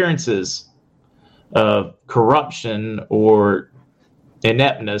appearances of corruption or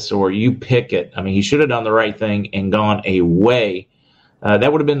ineptness, or you pick it. I mean, he should have done the right thing and gone away.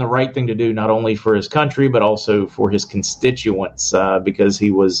 That would have been the right thing to do, not only for his country, but also for his constituents, because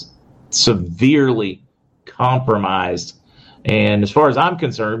he was severely compromised. And as far as I'm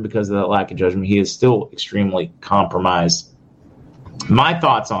concerned, because of that lack of judgment, he is still extremely compromised. My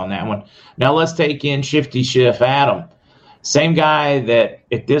thoughts on that one. Now let's take in Shifty Schiff Adam. Same guy that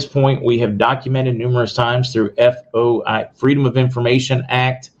at this point, we have documented numerous times through FOI, Freedom of Information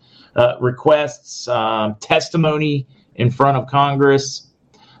Act requests, testimony in front of Congress,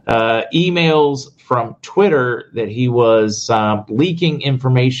 emails from Twitter that he was leaking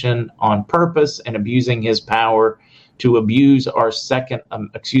information on purpose and abusing his power to abuse our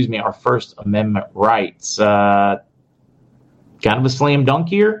First Amendment rights. Kind of a slam dunk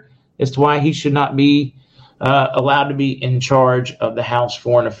here as to why he should not be allowed to be in charge of the House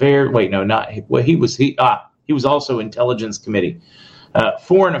Foreign Affairs. He was also Intelligence Committee.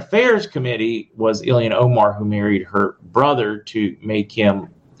 Foreign Affairs Committee was Ilhan Omar, who married her brother to make him,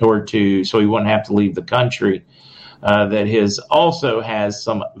 so he wouldn't have to leave the country. That also has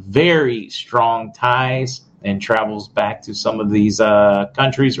some very strong ties and travels back to some of these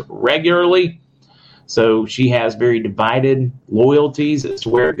countries regularly. So she has very divided loyalties as to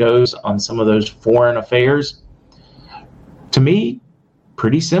where it goes on some of those foreign affairs. To me,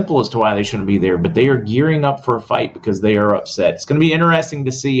 pretty simple as to why they shouldn't be there, but they are gearing up for a fight because they are upset. It's going to be interesting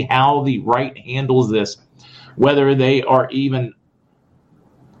to see how the right handles this, whether they are even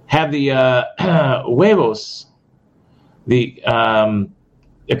have the huevos, the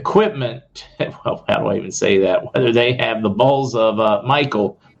equipment, well, how do I even say that? Whether they have the balls of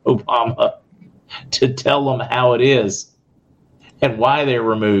Michael Obama to tell them how it is and why they're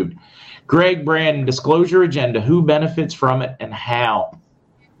removed. Greg Brandon, disclosure agenda, who benefits from it and how?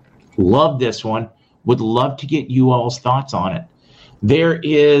 Love this one. Would love to get you all's thoughts on it. There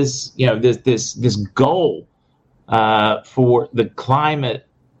is, this goal for the climate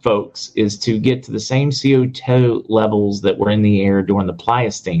folks is to get to the same CO2 levels that were in the air during the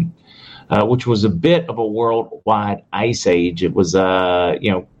Pleistocene, which was a bit of a worldwide ice age. It was,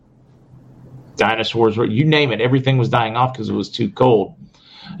 dinosaurs, you name it, everything was dying off because it was too cold.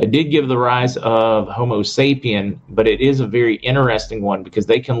 It did give the rise of Homo sapien, but it is a very interesting one because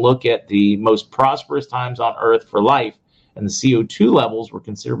they can look at the most prosperous times on Earth for life, and the CO2 levels were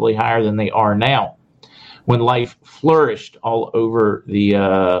considerably higher than they are now, when life flourished all over the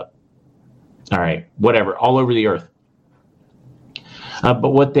all over the Earth.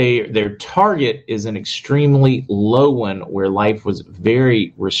 But what their target is an extremely low one where life was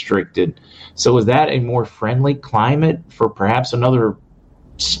very restricted. So is that a more friendly climate for perhaps another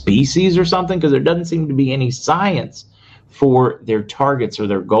species or something? Because there doesn't seem to be any science for their targets or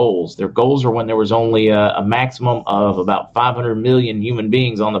their goals. Their goals are when there was only a maximum of about 500 million human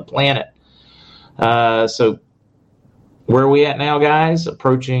beings on the planet. So where are we at now, guys?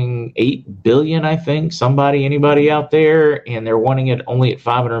 Approaching 8 billion, I think. Anybody out there? And they're wanting it only at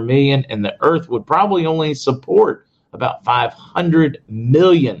 500 million. And the Earth would probably only support about 500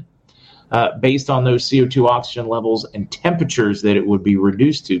 million based on those CO2 oxygen levels and temperatures that it would be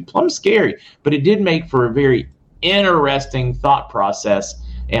reduced to. Plumb scary. But it did make for a very interesting thought process.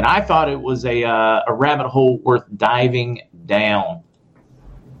 And I thought it was a rabbit hole worth diving down.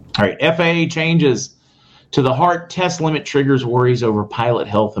 All right, FAA changes to the heart test limit triggers worries over pilot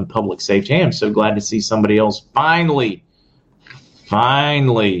health and public safety. I am so glad to see somebody else finally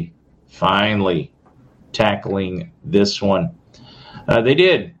tackling this one. They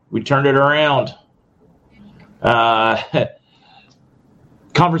did. We turned it around.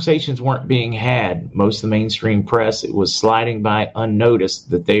 Conversations weren't being had. Most of the mainstream press, it was sliding by unnoticed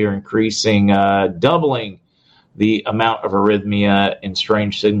that they are increasing, doubling the amount of arrhythmia and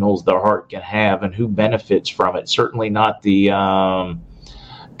strange signals the heart can have and who benefits from it. Certainly not the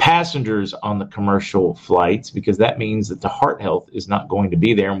passengers on the commercial flights, because that means that the heart health is not going to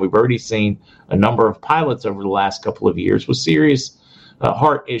be there. And we've already seen a number of pilots over the last couple of years with serious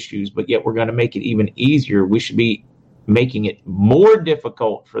heart issues, but yet we're going to make it even easier. We should be making it more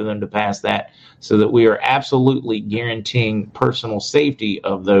difficult for them to pass that so that we are absolutely guaranteeing personal safety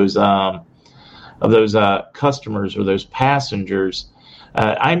of those customers or those passengers.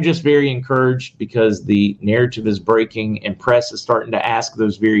 I'm just very encouraged because the narrative is breaking and press is starting to ask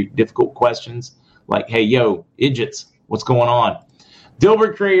those very difficult questions like, hey, yo, idiots, what's going on?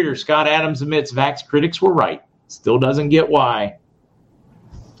 Dilbert creator Scott Adams admits vax critics were right. Still doesn't get why.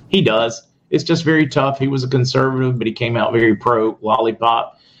 He does. It's just very tough. He was a conservative, but he came out very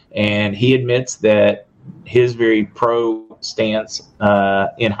pro-lollipop, and he admits that his very pro stance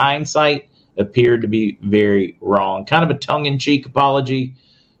in hindsight appeared to be very wrong. Kind of a tongue-in-cheek apology,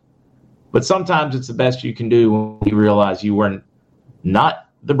 but sometimes it's the best you can do when you realize you were not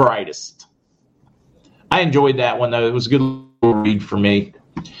the brightest. I enjoyed that one, though. It was a good read for me.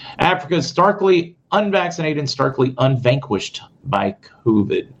 Africa is starkly unvaccinated and starkly unvanquished by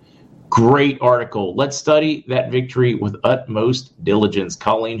COVID. Great article. Let's study that victory with utmost diligence.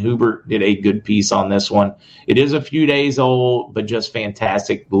 Colleen Huber did a good piece on this one. It is a few days old, but just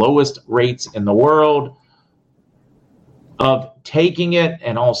fantastic. Lowest rates in the world of taking it,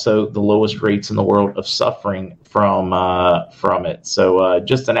 and also the lowest rates in the world of suffering from it. So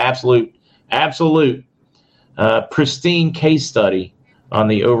just an absolute pristine case study on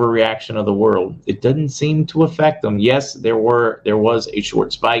the overreaction of the world. It doesn't seem to affect them. Yes, there was a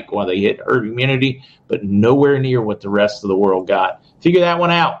short spike while they hit herd immunity, but nowhere near what the rest of the world got. Figure that one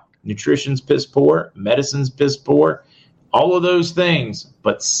out. Nutrition's piss poor, medicine's piss poor, all of those things,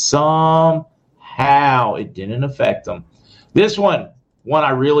 but somehow it didn't affect them. This one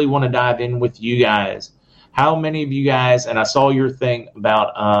I really want to dive in with you guys. How many of you guys, and I saw your thing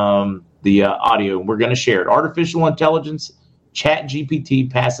about the audio, we're going to share it. Artificial intelligence, ChatGPT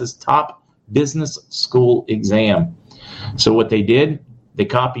passes top business school exam. So what they did, they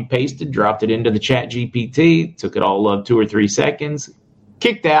copy pasted, dropped it into the ChatGPT, took it all of 2 or 3 seconds,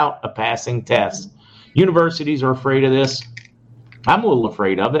 kicked out a passing test. Universities are afraid of this. I'm a little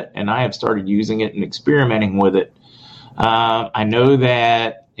afraid of it, and I have started using it and experimenting with it. I know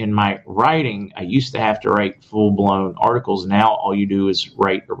that in my writing, I used to have to write full-blown articles. Now all you do is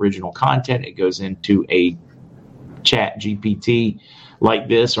write original content. It goes into a Chat GPT like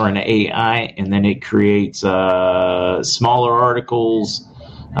this or an AI, and then it creates smaller articles,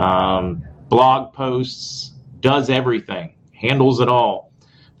 blog posts, does everything, handles it all.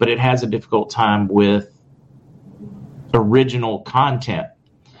 But it has a difficult time with original content.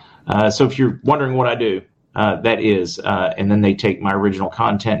 So if you're wondering what I do, that is, and then they take my original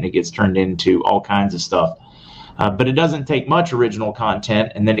content and it gets turned into all kinds of stuff. But it doesn't take much original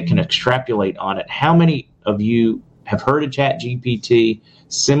content, and then it can extrapolate on it. How many of you have heard of ChatGPT,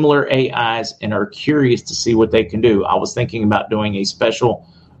 similar AIs, and are curious to see what they can do? I was thinking about doing a special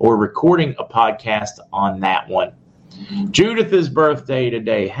or recording a podcast on that one. Judith's birthday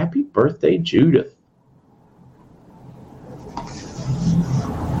today. Happy birthday, Judith.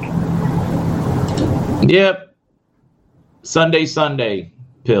 Yep. Sunday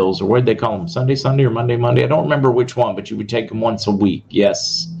pills, or what did they call them? Sunday or Monday? I don't remember which one, but you would take them once a week.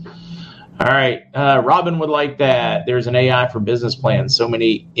 Yes. All right. Robin would like that. There's an AI for business plans. So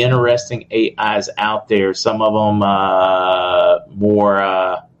many interesting AIs out there. Some of them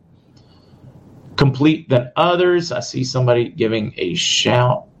more complete than others. I see somebody giving a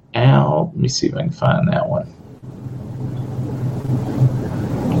shout out. Let me see if I can find that one.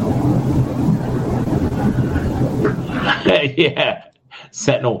 Yeah.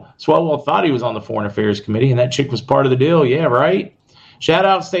 Sentinel. Swalwell thought he was on the Foreign Affairs Committee, and that chick was part of the deal. Yeah, right? Shout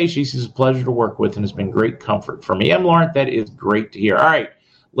out, Stacey. She's a pleasure to work with and has been great comfort for me. Lawrence, that is great to hear. All right,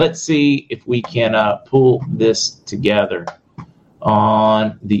 let's see if we can pull this together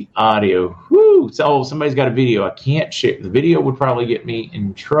on the audio. Woo! So somebody's got a video. I can't share. The video would probably get me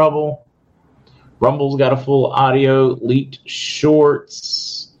in trouble. Rumble's got a full audio, leaked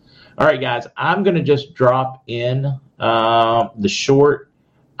shorts. All right, guys, I'm going to just drop in the short.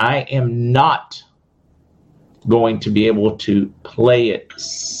 I am not going to be able to play it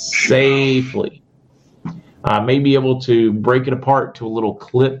safely. I may be able to break it apart to a little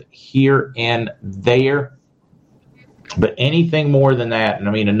clip here and there, but anything more than that, and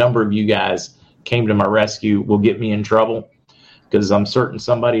I mean a number of you guys came to my rescue, will get me in trouble, because I'm certain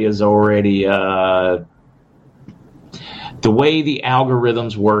somebody has already the way the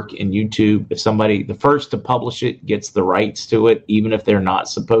algorithms work in YouTube, if somebody, the first to publish it, gets the rights to it, even if they're not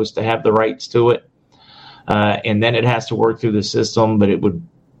supposed to have the rights to it, and then it has to work through the system, but it would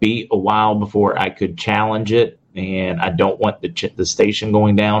be a while before I could challenge it, and I don't want the station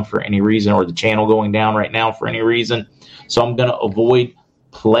going down for any reason, or the channel going down right now for any reason, so I'm going to avoid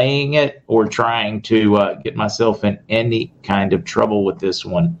playing it or trying to get myself in any kind of trouble with this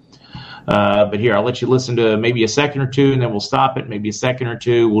one. But here, I'll let you listen to maybe a second or two, and then we'll stop it. Maybe a second or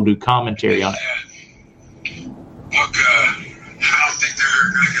two. We'll do commentary on it. Look, I don't think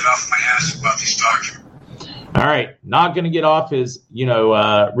they're going to get off my ass about these documents. All right. Not going to get off his,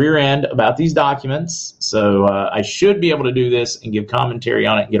 rear end about these documents. So I should be able to do this and give commentary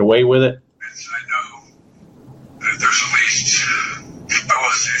on it and get away with it. I know that there's at least, I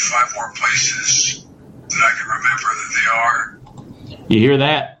would say, 5 more places that I can remember that they are. You hear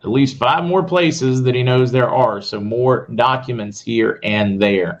that? At least 5 more places that he knows there are. So more documents here and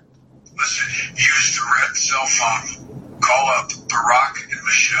there. Listen, use the red cell phone. Call up Barack and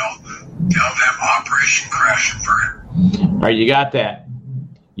Michelle. Tell them Operation Crash and Burn. All right, you got that.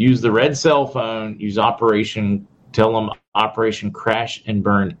 Use the red cell phone. Use Operation Tell them Operation Crash and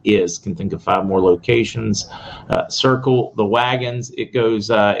Burn can think of 5 more locations. Circle the wagons. It goes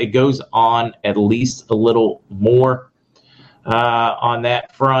on at least a little more on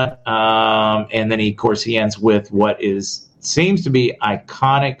that front. And then, of course, he ends with what seems to be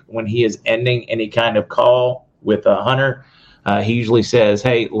iconic when he is ending any kind of call with a hunter. He usually says,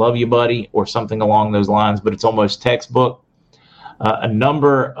 "Hey, love you, buddy," or something along those lines, but it's almost textbook. A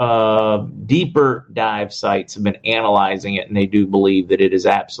number of deeper dive sites have been analyzing it, and they do believe that it is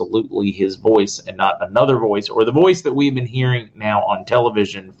absolutely his voice and not another voice, or the voice that we've been hearing now on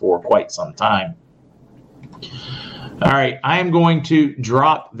television for quite some time. All right, I am going to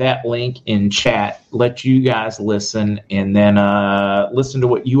drop that link in chat, let you guys listen, and then listen to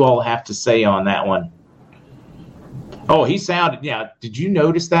what you all have to say on that one. Oh, he sounded, yeah, did you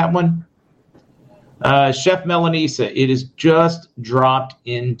notice that one? Chef Melanisa, it is just dropped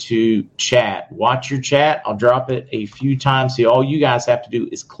into chat. Watch your chat. I'll drop it a few times. So all you guys have to do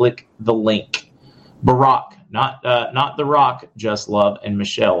is click the link. Barack, not The Rock, Just Love, and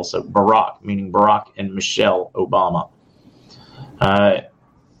Michelle. So Barack, meaning Barack and Michelle Obama.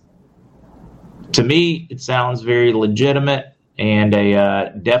 To me, it sounds very legitimate and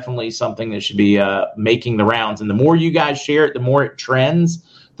definitely something that should be making the rounds. And the more you guys share it, the more it trends.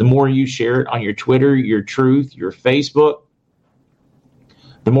 The more you share it on your Twitter, your Truth, your Facebook,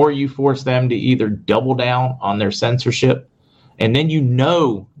 the more you force them to either double down on their censorship, and then you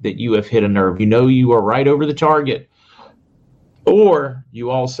know that you have hit a nerve. You know you are right over the target. Or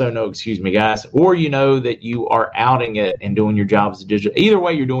you also know, excuse me, guys, or you know that you are outing it and doing your job as a digital. Either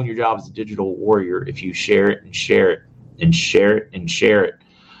way, you're doing your job as a digital warrior if you share it and share it and share it and share it.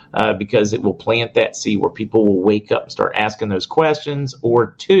 Because it will plant that seed where people will wake up and start asking those questions.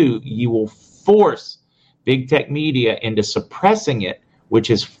 Or 2, you will force big tech media into suppressing it, which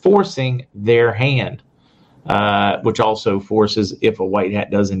is forcing their hand, which also forces, if a white hat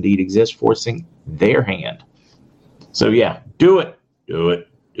does indeed exist, forcing their hand. So, yeah, do it. Do it.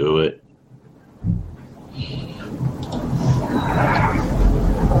 Do it.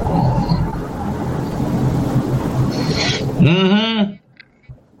 Mm-hmm.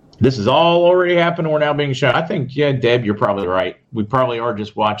 This is all already happened. We're now being shown. I think, yeah, Deb, you're probably right. We probably are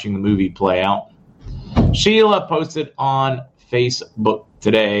just watching the movie play out. Sheila posted on Facebook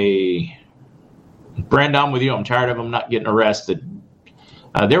today. Brand, I'm with you. I'm tired of them not getting arrested.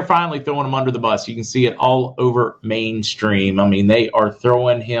 They're finally throwing him under the bus. You can see it all over mainstream. I mean, they are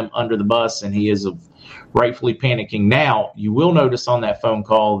throwing him under the bus, and he is rightfully panicking. Now, you will notice on that phone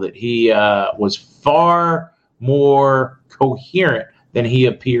call that he was far more coherent than he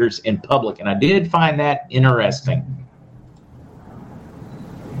appears in public. And I did find that interesting.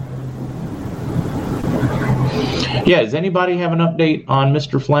 Yeah, does anybody have an update on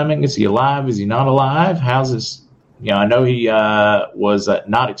Mr. Fleming? Is he alive? Is he not alive? How's his... I know he was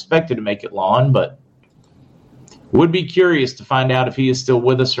not expected to make it long, but would be curious to find out if he is still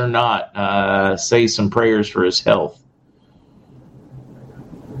with us or not. Say some prayers for his health.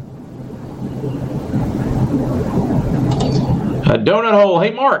 Donut Hole,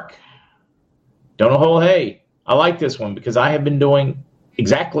 hey Mark. Donut Hole, hey. I like this one because I have been doing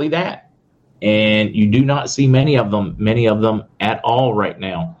exactly that. And you do not see many of them at all right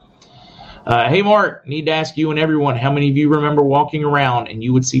now. Hey Mark, need to ask you and everyone, how many of you remember walking around and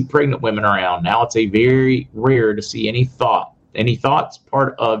you would see pregnant women around? Now it's a very rare to see any thought. Any thoughts?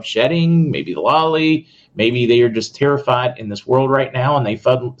 Part of shedding, maybe the lolly, maybe they are just terrified in this world right now and they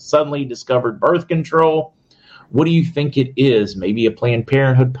suddenly discovered birth control. What do you think it is? Maybe a Planned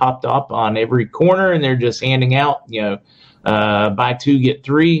Parenthood popped up on every corner and they're just handing out, buy 2, get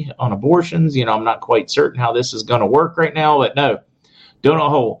 3 on abortions. I'm not quite certain how this is going to work right now, but no, Donut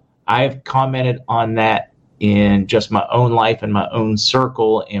Hole. I have commented on that in just my own life and my own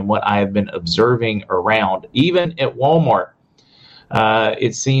circle and what I have been observing around. Even at Walmart,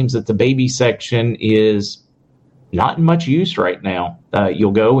 it seems that the baby section is not in much use right now.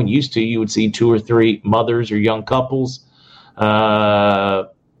 You'll go and you would see 2 or 3 mothers or young couples,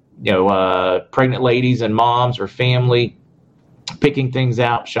 pregnant ladies and moms or family picking things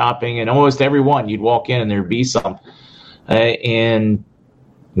out, shopping, and almost everyone you'd walk in and there'd be some. And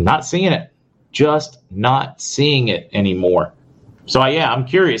not seeing it, just not seeing it anymore. So, I'm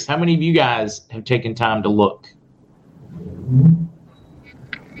curious. How many of you guys have taken time to look?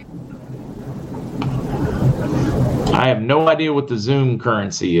 I have no idea what the Zoom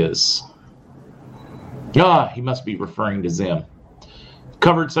currency is. He must be referring to Zim.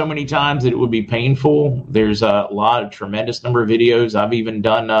 Covered so many times that it would be painful. There's a tremendous number of videos. I've even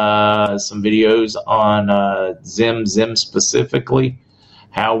done some videos on Zim specifically,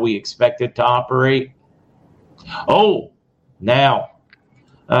 how we expect it to operate. Oh, now,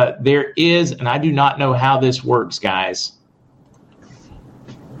 there is, and I do not know how this works, guys.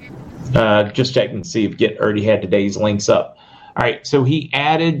 Just checking to see if Get already had today's links up. All right, so he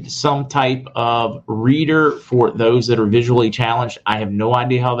added some type of reader for those that are visually challenged. I have no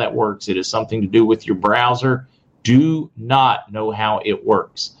idea how that works. It is something to do with your browser. Do not know how it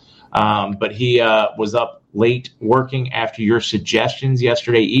works. But he was up late working after your suggestions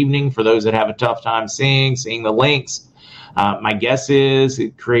yesterday evening for those that have a tough time seeing the links. My guess is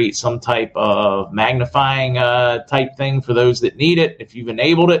it creates some type of magnifying type thing for those that need it. If you've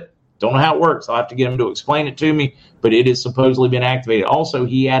enabled it, don't know how it works. I'll have to get him to explain it to me, but it has supposedly been activated. Also,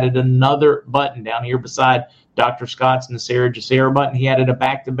 he added another button down here beside Dr. Scott's and the Sarah Jacera button. He added a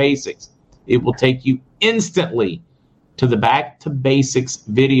back to basics. It will take you instantly to the back to basics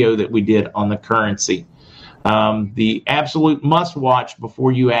video that we did on the currency. The absolute must watch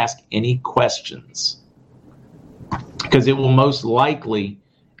before you ask any questions, because it will most likely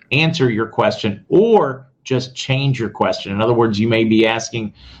answer your question or just change your question. In other words, you may be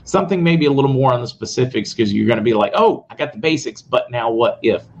asking something maybe a little more on the specifics because you're going to be like, oh, I got the basics, but now what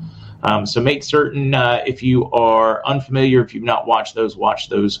if? So make certain if you are unfamiliar, if you've not watch those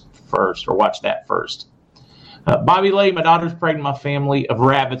first, or watch that first. Bobby Lay, my daughter's pregnant. My family of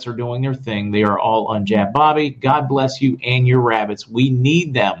rabbits are doing their thing. They are all unjabbed. Bobby, God bless you and your rabbits. We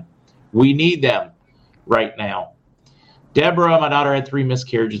need them. We need them right now. Deborah, my daughter, had 3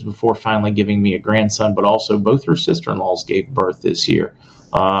 miscarriages before finally giving me a grandson, but also both her sister-in-laws gave birth this year.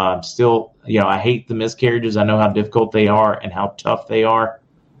 Still, I hate the miscarriages. I know how difficult they are and how tough they are.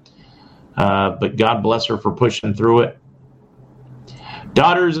 But God bless her for pushing through it.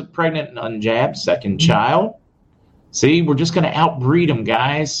 Daughter's pregnant and unjabbed, second child. See, we're just going to outbreed them,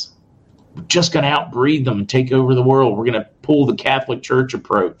 guys. We're just going to outbreed them and take over the world. We're going to pull the Catholic Church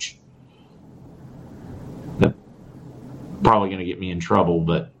approach. That's probably going to get me in trouble,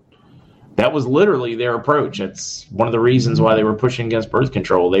 but that was literally their approach. That's one of the reasons why they were pushing against birth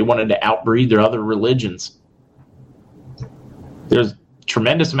control. They wanted to outbreed their other religions. There's a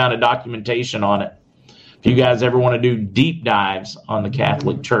tremendous amount of documentation on it. If you guys ever want to do deep dives on the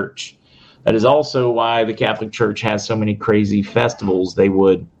Catholic Church, that is also why the Catholic Church has so many crazy festivals. They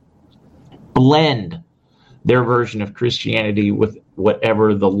would blend their version of Christianity with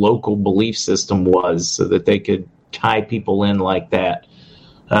whatever the local belief system was so that they could tie people in like that.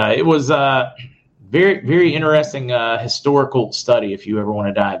 It was a very, very interesting historical study if you ever want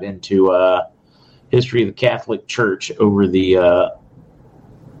to dive into history of the Catholic Church over the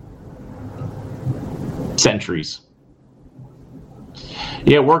centuries.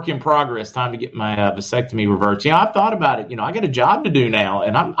 Yeah, work in progress. Time to get my vasectomy reversed. I've thought about it. I got a job to do now,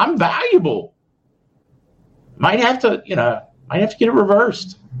 and I'm valuable. Might have to get it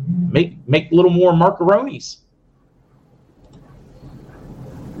reversed. Make a little more macaronis.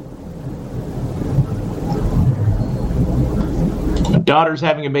 My daughter's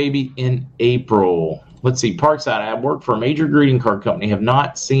having a baby in April. Let's see, Parkside. I work for a major greeting card company. Have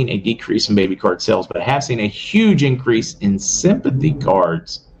not seen a decrease in baby card sales, but I have seen a huge increase in sympathy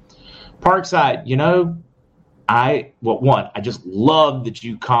cards. Parkside, I just love that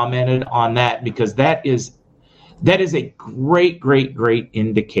you commented on that, because that is a great, great, great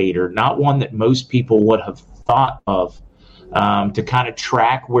indicator. Not one that most people would have thought of to kind of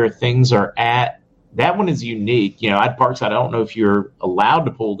track where things are at. That one is unique. At Parkside, I don't know if you're allowed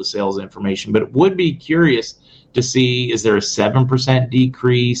to pull the sales information, but it would be curious to see, is there a 7%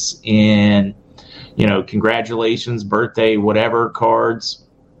 decrease in, congratulations, birthday, whatever cards?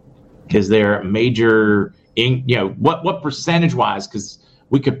 Is there a major, what percentage-wise? Because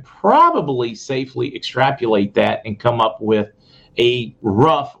we could probably safely extrapolate that and come up with a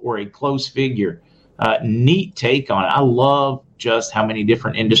rough or a close figure. Neat take on it. I love just how many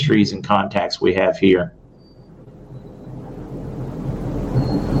different industries and contacts we have here.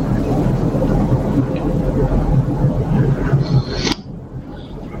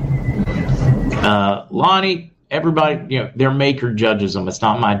 Lonnie, everybody, their maker judges them. It's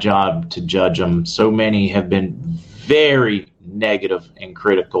not my job to judge them. So many have been very negative and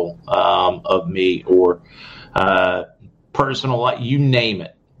critical of me or personal, you name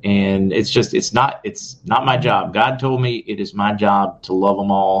it. And it's not my job. God told me it is my job to love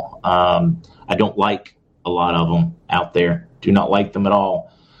them all. I don't like a lot of them out there. Do not like them at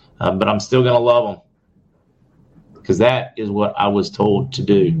all. But I'm still going to love them, because that is what I was told to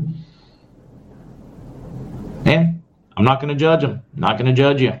do. And I'm not going to judge them. I'm not going to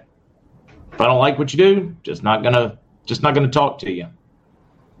judge you. If I don't like what you do, just not going to talk to you.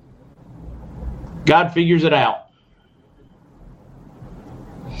 God figures it out.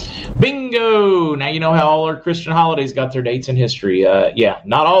 Bingo! Now you know how all our Christian holidays got their dates in history. Yeah,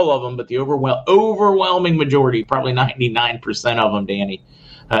 not all of them, but the overwhelming majority, probably 99% of them, Danny,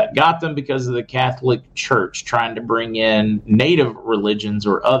 got them because of the Catholic Church trying to bring in native religions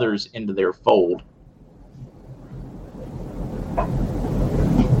or others into their fold.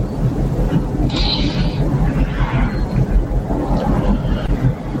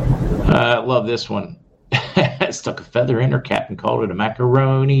 I love this one. Stuck a feather in her cap and called it a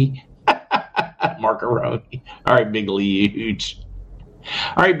macaroni. Macaroni. All right, bigly huge.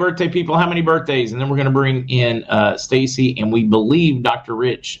 All right, birthday people, how many birthdays? And then we're going to bring in Stacy, and we believe Dr.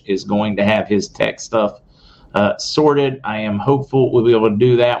 Rich is going to have his tech stuff sorted. I am hopeful we'll be able to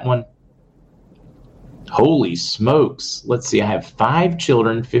do that one. Holy smokes. Let's see. I have 5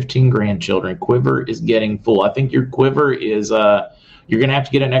 children, 15 grandchildren. Quiver is getting full. I think your quiver is, you're going to have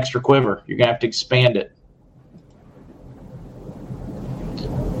to get an extra quiver. You're going to have to expand it.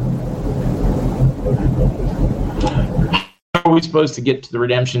 How are we supposed to get to the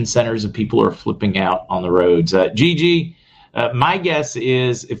redemption centers if people are flipping out on the roads? Gigi, my guess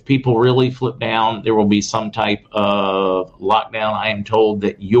is if people really flip down, there will be some type of lockdown. I am told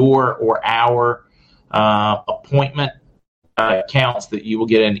that your or our appointment counts, that you will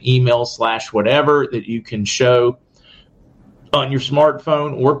get an email / whatever that you can show on your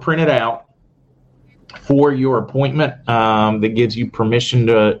smartphone or print it out for your appointment, that gives you permission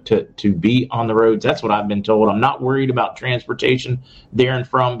to be on the roads. That's what I've been told. I'm not worried about transportation there and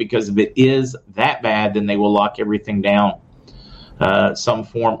from, because if it is that bad, then they will lock everything down, some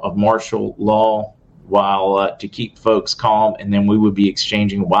form of martial law, while to keep folks calm, and then we would be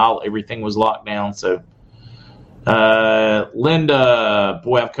exchanging while everything was locked down. So Linda,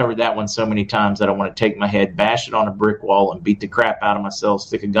 boy, I've covered that one so many times that I want to take my head, bash it on a brick wall, and beat the crap out of myself,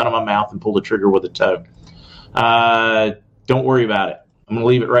 stick a gun in my mouth, and pull the trigger with a toe. Don't worry about it. I'm going to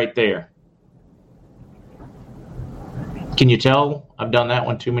leave it right there. Can you tell I've done that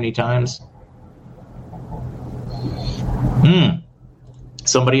one too many times?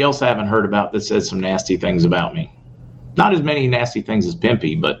 Somebody else I haven't heard about that says some nasty things about me. Not as many nasty things as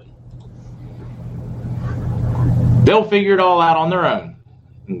Pimpy, but they'll figure it all out on their own.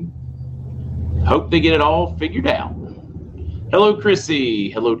 Hope they get it all figured out. Hello,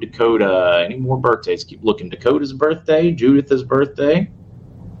 Chrissy. Hello, Dakota. Any more birthdays? Keep looking. Dakota's birthday. Judith's birthday.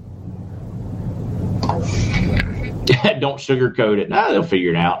 Don't sugarcoat it. Nah, they'll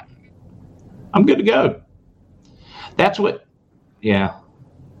figure it out. I'm good to go. That's what, yeah.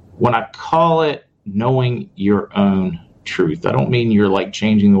 When I call it knowing your own truth, I don't mean you're like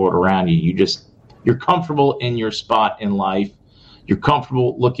changing the world around you. You're comfortable in your spot in life. You're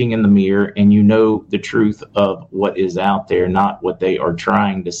comfortable looking in the mirror, and you know the truth of what is out there, not what they are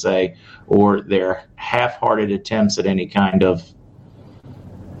trying to say or their half-hearted attempts at any kind of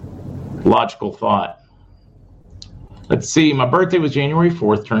logical thought. Let's see. My birthday was January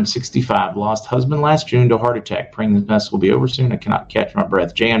 4th, turned 65. Lost husband last June to a heart attack. Praying this mess will be over soon. I cannot catch my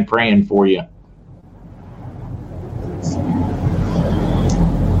breath. Jan, praying for you.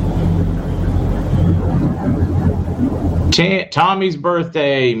 Tommy's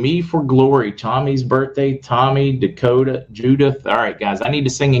birthday, me for glory. Tommy's birthday, Tommy, Dakota, Judith. All right, guys, I need to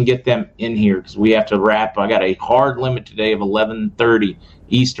sing and get them in here because we have to wrap. I got a hard limit today of 11:30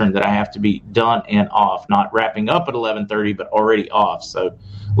 Eastern that I have to be done and off. Not wrapping up at 11:30, but already off. So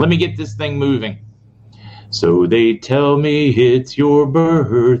let me get this thing moving. So they tell me it's your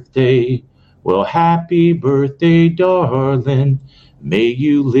birthday. Well, happy birthday, darling. May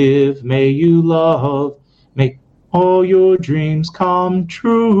you live, may you love, may all your dreams come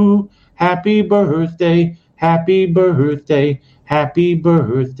true. Happy birthday, happy birthday, happy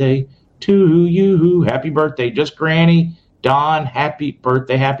birthday to you. Happy birthday, just Granny, Don, happy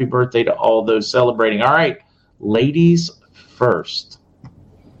birthday to all those celebrating. All right, ladies first.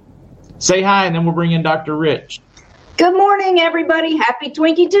 Say hi, and then we'll bring in Dr. Rich. Good morning, everybody. Happy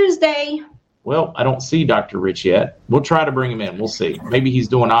Twinkie Tuesday. Well, I don't see Dr. Rich yet. We'll try to bring him in. We'll see. Maybe he's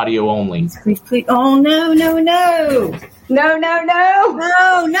doing audio only. Oh, no.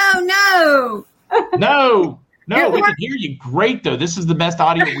 No, we can hear you great, though. This is the best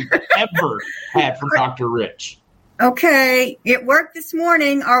audio we've ever had from Dr. Rich. Okay. It worked this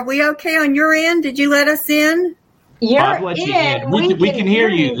morning. Are we okay on your end? Did you let us in? You're in. We can hear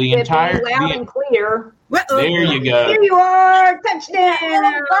you the entire loud and clear. There you go. Here you are.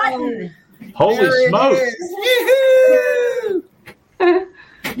 Touchdown. Holy smokes.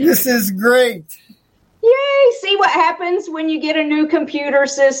 This is great. Yay. See what happens when you get a new computer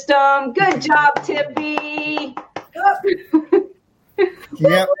system. Good job, Tippy.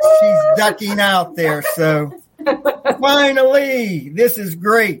 Yep, she's ducking out there. So finally, this is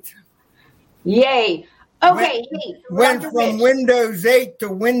great. Yay. Okay. Went from Windows 8 to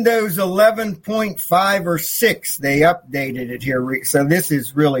Windows 11.5 or 6. They updated it here. So this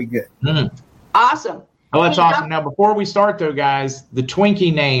is really good. Awesome. Oh, that's awesome. Now, before we start, though, guys, the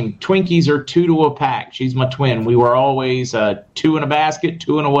Twinkie name, Twinkies are 2 to a pack. She's my twin. We were always 2 in a basket,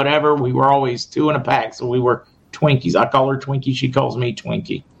 2 in a whatever. We were always 2 in a pack, so we were Twinkies. I call her Twinkie. She calls me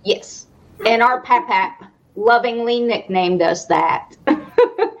Twinkie. Yes. And our Pap lovingly nicknamed us that.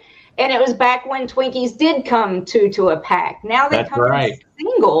 And it was back when Twinkies did come 2 to a pack. Now they come in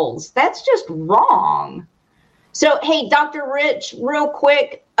singles. That's just wrong. So, hey, Dr. Rich, real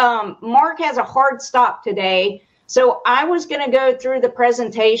quick, Mark has a hard stop today. So I was going to go through the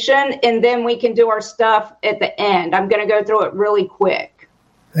presentation, and then we can do our stuff at the end. I'm going to go through it really quick.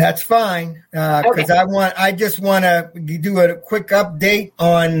 That's fine, because I just want to do a quick update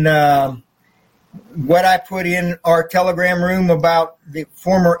on what I put in our Telegram room about the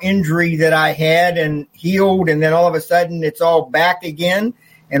former injury that I had and healed, and then all of a sudden it's all back again,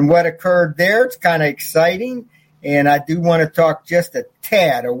 and what occurred there. It's kind of exciting, and I do want to talk just a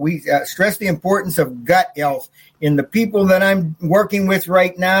tad. We stress the importance of gut health. In the people that I'm working with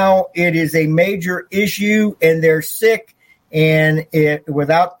right now, it is a major issue, and they're sick, and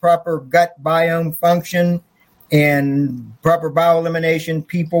without proper gut biome function and proper bowel elimination,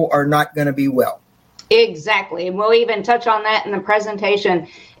 people are not going to be well. Exactly. And we'll even touch on that in the presentation.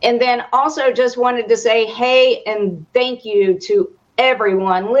 And then also just wanted to say, hey, and thank you to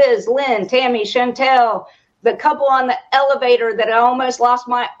everyone, Liz, Lynn, Tammy, Chantel, the couple on the elevator that I almost lost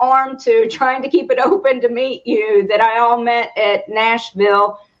my arm to trying to keep it open to meet you, that I all met at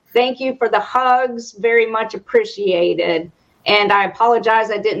Nashville. Thank you for the hugs. Very much appreciated. And I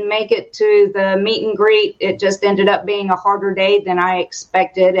apologize I didn't make it to the meet and greet. It just ended up being a harder day than I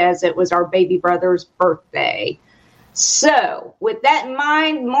expected, as it was our baby brother's birthday. So with that in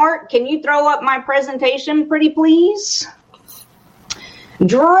mind, Mark, can you throw up my presentation pretty please?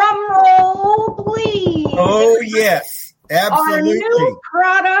 Drum roll, please. Oh, yes. Absolutely. Our new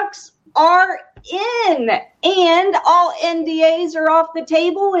products are in, and all NDAs are off the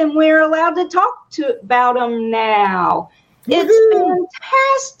table, and we're allowed to talk about them now. It's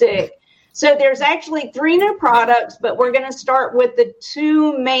fantastic. So there's actually 3 new products, but we're going to start with the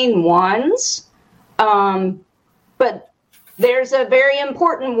 2 main ones. But there's a very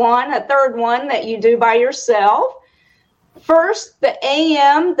important one, a third one that you do by yourself. First, the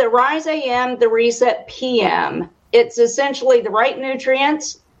AM, the Rise AM, the Reset PM. It's essentially the right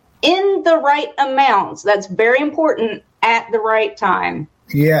nutrients in the right amounts. That's very important, at the right time.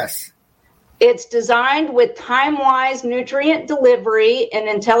 Yes. It's designed with time-wise nutrient delivery and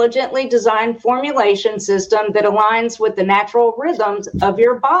intelligently designed formulation system that aligns with the natural rhythms of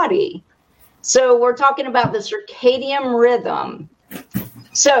your body. So we're talking about the circadian rhythm.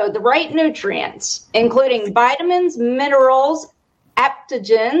 So the right nutrients, including vitamins, minerals,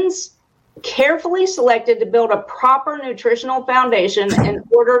 adaptogens, carefully selected to build a proper nutritional foundation in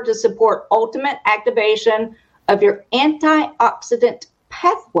order to support ultimate activation of your antioxidant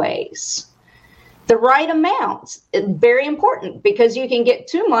pathways. The right amounts is very important because you can get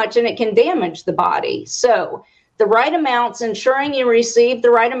too much and it can damage the body. So the right amounts, ensuring you receive the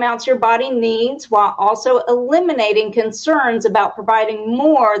right amounts your body needs while also eliminating concerns about providing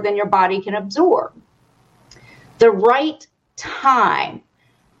more than your body can absorb. The right time,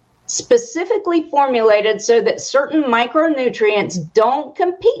 specifically formulated so that certain micronutrients don't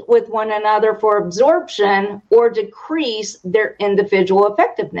compete with one another for absorption or decrease their individual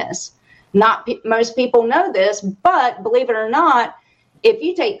effectiveness. Most people know this, but believe it or not, if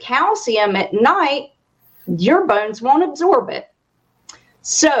you take calcium at night, your bones won't absorb it.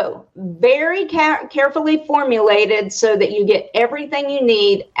 So very carefully formulated so that you get everything you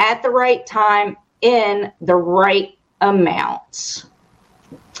need at the right time in the right amounts.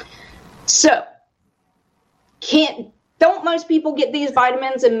 So don't most people get these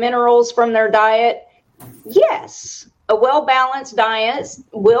vitamins and minerals from their diet? Yes. A well-balanced diet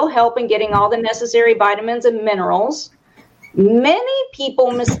will help in getting all the necessary vitamins and minerals. Many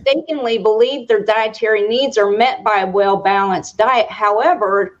people mistakenly believe their dietary needs are met by a well-balanced diet.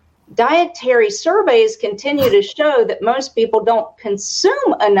 However, dietary surveys continue to show that most people don't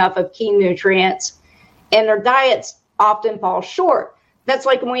consume enough of key nutrients, and their diets often fall short. That's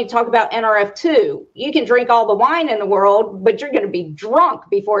like when we talk about NRF2. You can drink all the wine in the world, but you're going to be drunk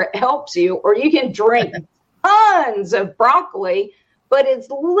before it helps you, or you can drink tons of broccoli, but it's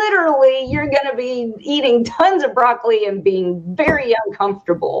literally you're going to be eating tons of broccoli and being very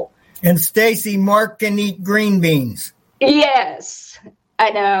uncomfortable. And Stacy, Mark can eat green beans. Yes, I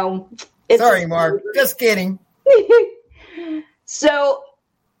know. Sorry, Mark. Just kidding. So,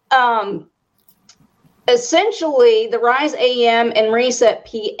 Essentially, the Rise AM and Reset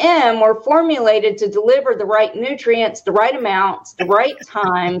PM were formulated to deliver the right nutrients, the right amounts, the right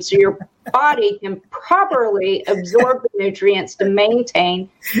time, so your body can properly absorb the nutrients to maintain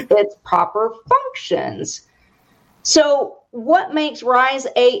its proper functions. So what makes Rise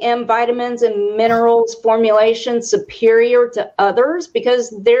AM vitamins and minerals formulation superior to others?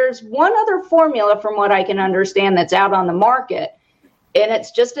 Because there's one other formula, from what I can understand, that's out on the market, and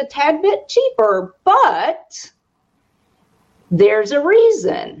it's just a tad bit cheaper, but there's a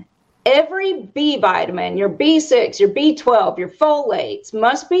reason. Every B vitamin, your B6, your B12, your folates,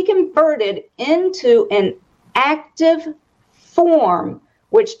 must be converted into an active form,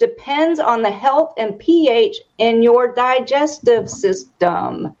 which depends on the health and pH in your digestive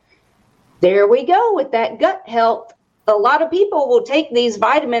system. There we go with that gut health. A lot of people will take these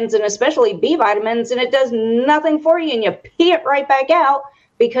vitamins, and especially B vitamins, and it does nothing for you, and you pee it right back out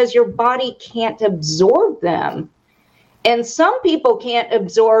because your body can't absorb them. And some people can't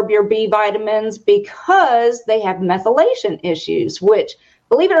absorb your B vitamins because they have methylation issues, which,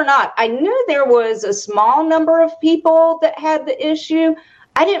 believe it or not, I knew there was a small number of people that had the issue.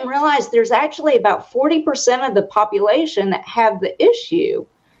 I didn't realize there's actually about 40% of the population that have the issue.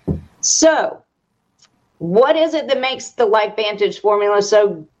 So what is it that makes the LifeVantage formula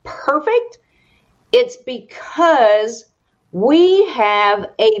so perfect? It's because we have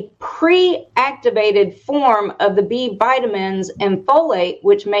a pre-activated form of the B vitamins and folate,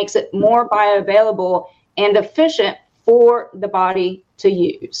 which makes it more bioavailable and efficient for the body to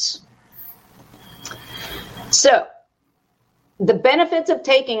use. So the benefits of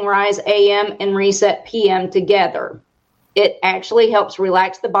taking Rise AM and Reset PM together. It actually helps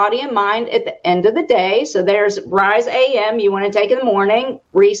relax the body and mind at the end of the day. So there's Rise AM, you want to take in the morning,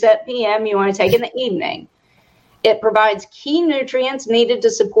 Reset PM, you want to take in the evening. It provides key nutrients needed to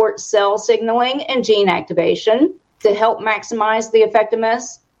support cell signaling and gene activation to help maximize the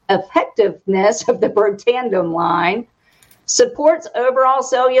effectiveness of the Protandim line, supports overall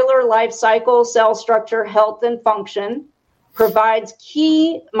cellular life cycle, cell structure, health, and function, provides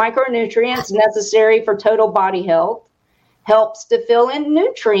key micronutrients necessary for total body health, helps to fill in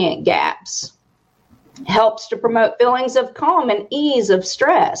nutrient gaps, helps to promote feelings of calm and ease of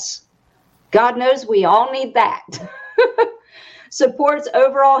stress. God knows we all need that. Supports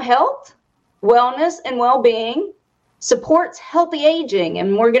overall health, wellness, and well-being, supports healthy aging,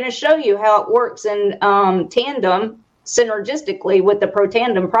 and we're going to show you how it works in tandem synergistically with the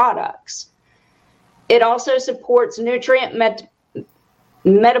Protandim products. It also supports nutrient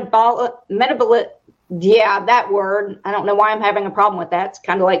metabolic. Yeah, that word. I don't know why I'm having a problem with that. It's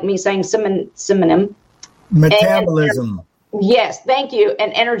kind of like me saying synonym. Metabolism. Yes, thank you.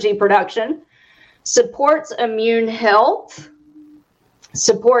 And energy production. Supports immune health.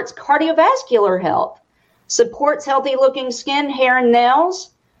 Supports cardiovascular health. Supports healthy looking skin, hair, and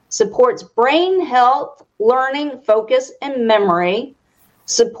nails. Supports brain health, learning, focus, and memory.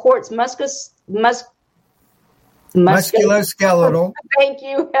 Supports musculoskeletal. Thank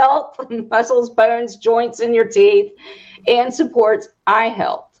you. Health, muscles, bones, joints, and your teeth, and supports eye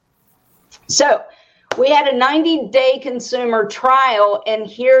health. So we had a 90-day consumer trial, and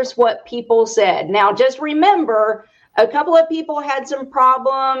here's what people said. Now, just remember, a couple of people had some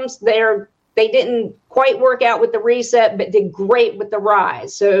problems. They didn't quite work out with the Reset, but did great with the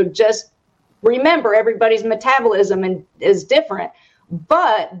Rise. So just remember, everybody's metabolism is different.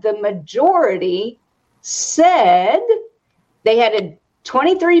 But the majority said they had a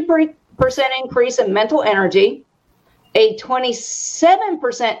 23% increase in mental energy, a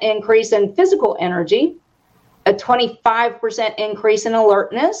 27% increase in physical energy, a 25% increase in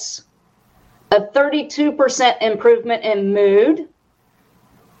alertness, a 32% improvement in mood,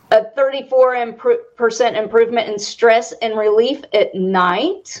 a 34% improvement in stress and relief at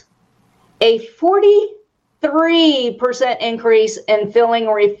night, a 43% increase in feeling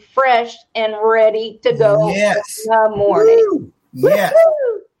refreshed and ready to go in the morning. Woo! Yes.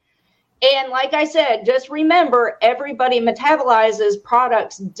 Woo-hoo! And like I said, just remember, everybody metabolizes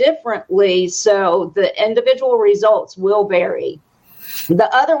products differently, so the individual results will vary. The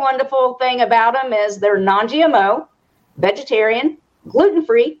other wonderful thing about them is they're non-GMO, vegetarian,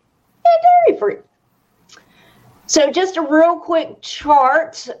 gluten-free, and dairy-free. So just a real quick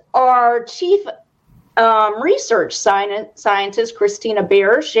chart. Our chief research scientist, Christina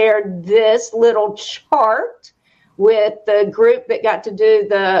Beer, shared this little chart with the group that got to do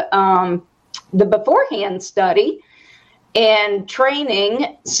the beforehand study and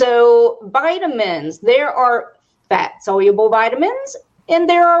training. So vitamins, there are fat-soluble vitamins and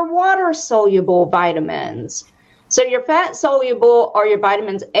there are water-soluble vitamins. So your fat soluble are your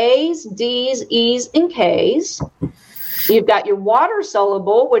vitamins A's, D's, E's, and K's. You've got your water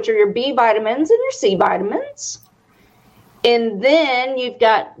soluble, which are your B vitamins and your C vitamins. And then you've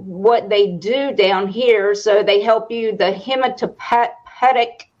got what they do down here. So they help you. The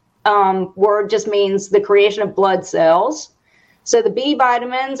hematopoietic word just means the creation of blood cells. So the B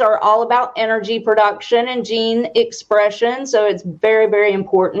vitamins are all about energy production and gene expression. So it's very, very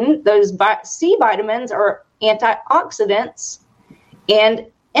important. Those C vitamins are antioxidants and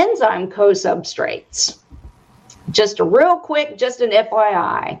enzyme co-substrates. Just a real quick, just an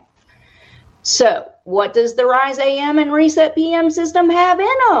FYI. So what does the Rise AM and Reset PM system have in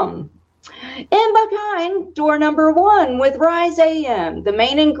them? In behind door number 1 with Rise AM, the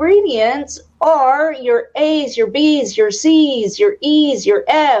main ingredients are your A's, your B's, your C's, your E's, your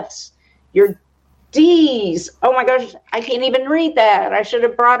F's, your D's. Oh my gosh, I can't even read that. I should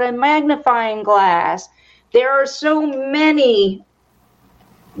have brought a magnifying glass. There are so many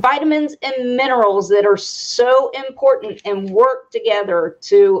vitamins and minerals that are so important and work together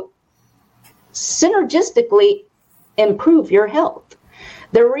to synergistically improve your health.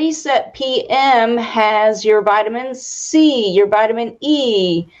 The Reset PM has your vitamin C, your vitamin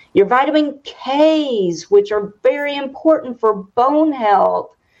E, your vitamin K's, which are very important for bone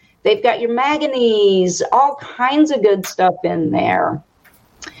health. They've got your manganese, all kinds of good stuff in there.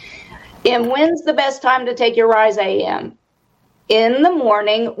 And when's the best time to take your Rise AM? In the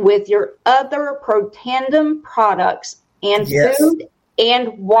morning with your other Protandem products and food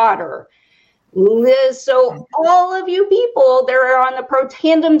and water. So all of you people that are on the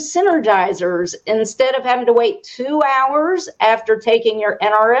Protandem Synergizers, instead of having to wait 2 hours after taking your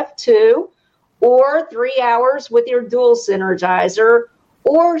NRF2 or 3 hours with your dual Synergizer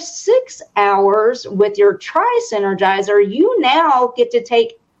or 6 hours with your Tri-Synergizer, you now get to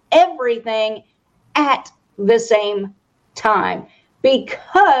take everything at the same time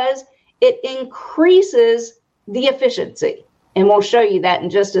because it increases the efficiency. And we'll show you that in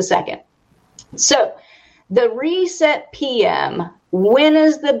just a second. So the Reset PM, when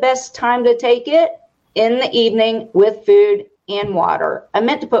is the best time to take it? In the evening with food and water. I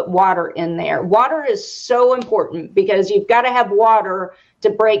meant to put water in there. Water is so important because you've got to have water to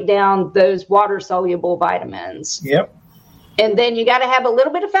break down those water-soluble vitamins. Yep. And then you got to have a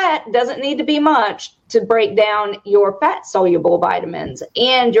little bit of fat, doesn't need to be much, to break down your fat-soluble vitamins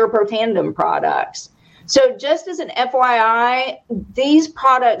and your Protandem products. So just as an FYI, these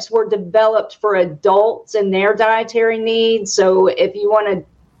products were developed for adults and their dietary needs. So if you want to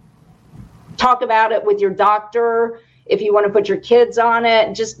talk about it with your doctor, if you want to put your kids on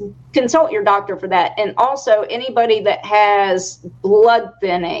it, just consult your doctor for that. And also anybody that has blood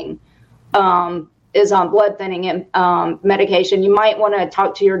thinning, is on blood thinning medication, you might want to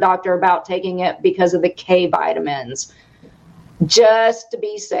talk to your doctor about taking it because of the K vitamins, just to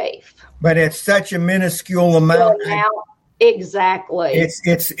be safe. But it's such a minuscule amount. Exactly.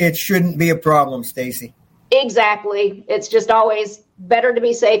 It shouldn't be a problem, Stacy. Exactly. It's just always better to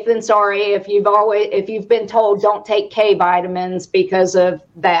be safe than sorry if you've been told don't take K vitamins because of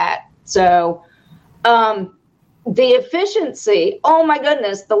that. So, the efficiency, oh my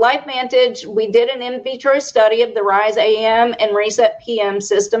goodness, the LifeVantage, we did an in vitro study of the Rise AM and Reset PM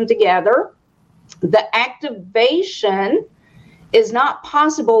system together. The activation is not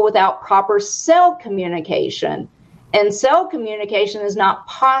possible without proper cell communication. And cell communication is not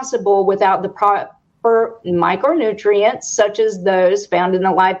possible without the proper micronutrients, such as those found in the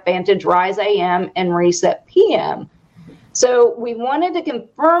LifeVantage Rise AM and Reset PM. So we wanted to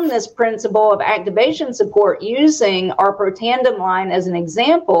confirm this principle of activation support using our Protandem line as an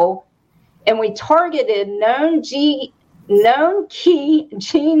example, and we targeted known key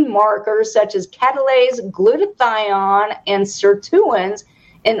gene markers such as catalase, glutathione, and sirtuins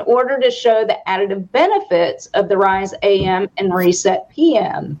in order to show the additive benefits of the Rise AM and Reset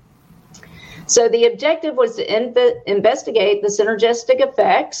PM. So the objective was to investigate the synergistic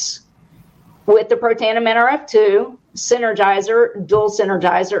effects with the Protandem NRF2, Synergizer, Dual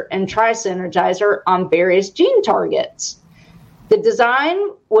Synergizer, and Tri-Synergizer on various gene targets. The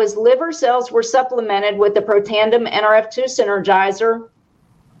design was liver cells were supplemented with the Protandem NRF2 Synergizer.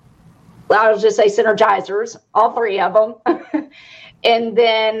 Well, I'll just say Synergizers, all three of them. And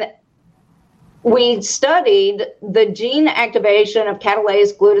then we studied the gene activation of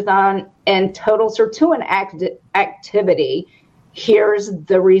catalase, glutathione, and total sirtuin activity. Here's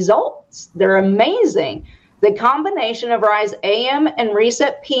the results. They're amazing. The combination of Rise AM and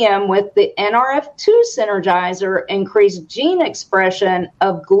Reset PM with the NRF2 synergizer increased gene expression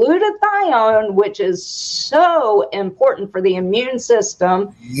of glutathione, which is so important for the immune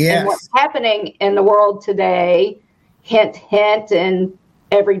system. Yes. And what's happening in the world today, hint, hint, and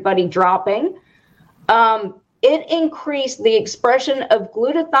everybody dropping. It increased the expression of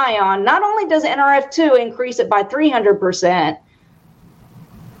glutathione. Not only does NRF2 increase it by 300%,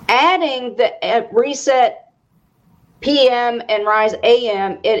 adding the Reset PM and Rise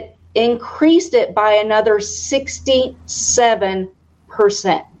AM, it increased it by another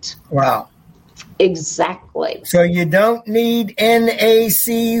 67%. Wow. Exactly. So you don't need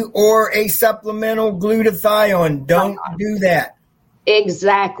NAC or a supplemental glutathione. Don't do that.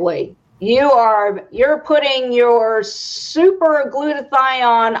 Exactly. You're putting your super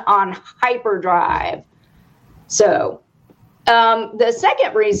glutathione on hyperdrive. So the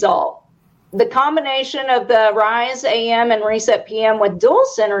second result, the combination of the Rise AM and Reset PM with dual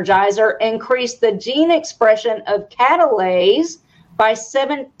synergizer increased the gene expression of catalase by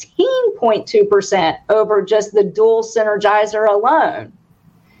 17.2% over just the dual synergizer alone.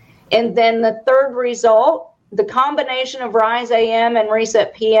 And then the third result, the combination of Rise AM and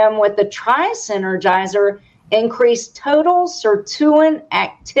Reset PM with the tri-synergizer increased total sirtuin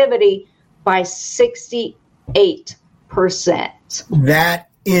activity by 68%.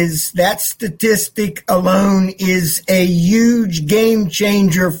 That statistic alone is a huge game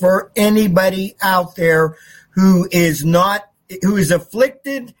changer for anybody out there who is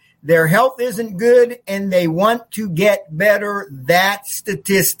afflicted, their health isn't good, and they want to get better. That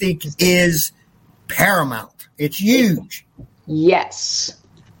statistic is paramount. It's huge. Yes.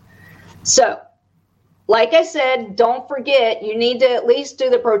 So, like I said, don't forget, you need to at least do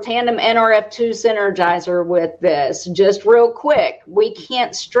the Protandim NRF2 synergizer with this. Just real quick, we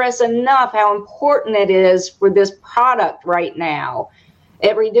can't stress enough how important it is for this product right now.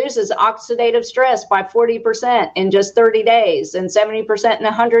 It reduces oxidative stress by 40% in just 30 days and 70% in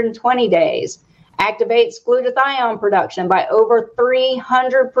 120 days. Activates glutathione production by over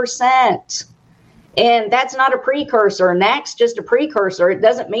 300%. And that's not a precursor. NAC's just a precursor. It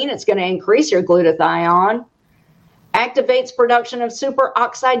doesn't mean it's going to increase your glutathione. Activates production of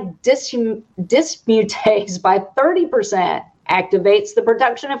superoxide dismutase by 30%. Activates the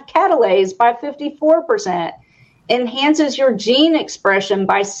production of catalase by 54%. Enhances your gene expression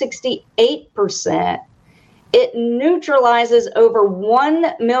by 68%. It neutralizes over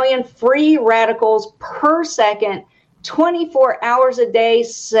 1 million free radicals per second, 24 hours a day,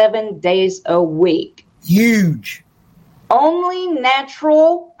 7 days a week. Huge. Only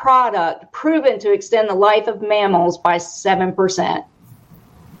natural product proven to extend the life of mammals by 7%.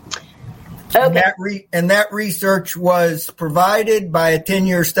 Okay. And that research was provided by a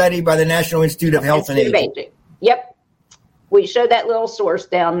 10-year study by the National Institute of Health and Aging. Yep. We showed that little source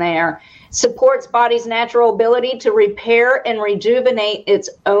down there. Supports body's natural ability to repair and rejuvenate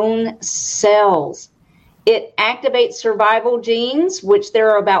its own cells. It activates survival genes, which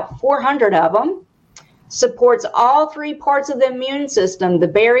there are about 400 of them. Supports all three parts of the immune system, the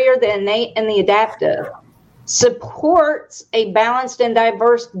barrier, the innate, and the adaptive. Supports a balanced and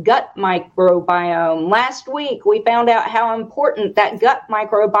diverse gut microbiome. Last week, we found out how important that gut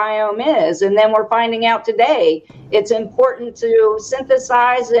microbiome is, and then we're finding out today it's important to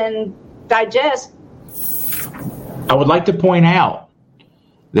synthesize and digest. I would like to point out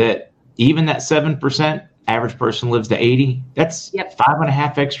that even that 7% average person lives to 80, that's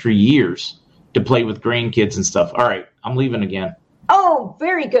 5.5 extra years to play with grandkids and stuff. All right, I'm leaving again. Oh,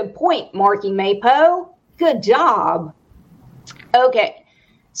 very good point, Marky Mapo. Good job. Okay,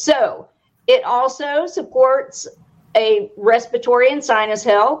 so it also supports a respiratory and sinus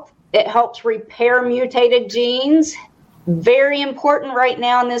health. It helps repair mutated genes. Very important right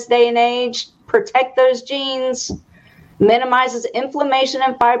now in this day and age. Protect those genes. Minimizes inflammation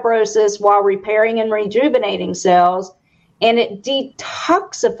and fibrosis while repairing and rejuvenating cells. And it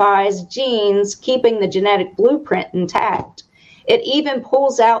detoxifies genes, keeping the genetic blueprint intact. It even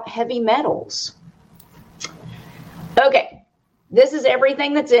pulls out heavy metals. Okay, this is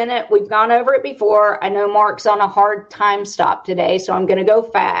everything that's in it. We've gone over it before. I know Mark's on a hard time stop today, so I'm going to go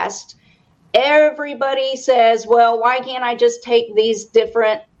fast. Everybody says, well, why can't I just take these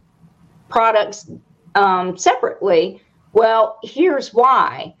different products separately? Well, here's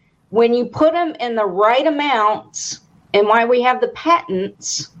why. When you put them in the right amounts, and why we have the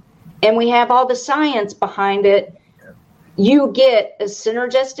patents, and we have all the science behind it, you get a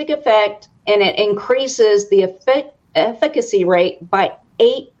synergistic effect, and it increases the efficacy rate by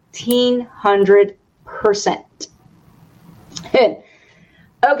 1,800%.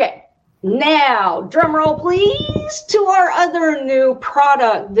 Okay, Now, drum roll please, to our other new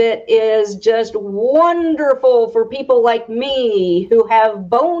product that is just wonderful for people like me who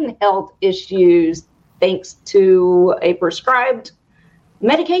have bone health issues thanks to a prescribed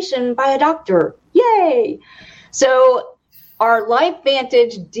medication by a doctor. Yay! So our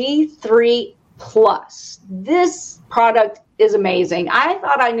LifeVantage D3 Plus. This product is amazing. I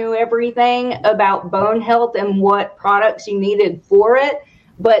thought I knew everything about bone health and what products you needed for it.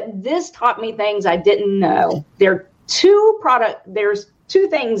 But this taught me things I didn't know. There's two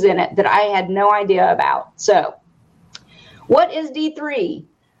things in it that I had no idea about. So, what is D3?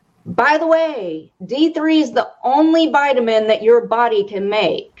 By the way, D3 is the only vitamin that your body can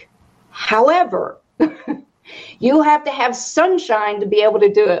make. However, you have to have sunshine to be able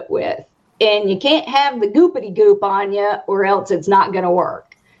to do it with. And you can't have the goopity goop on you or else it's not going to work.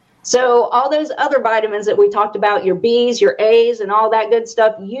 So all those other vitamins that we talked about, your B's, your A's, and all that good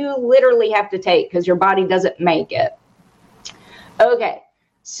stuff, you literally have to take because your body doesn't make it. Okay,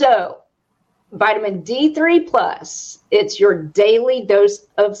 so vitamin D3 Plus, it's your daily dose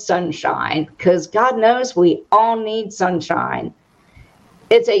of sunshine because God knows we all need sunshine.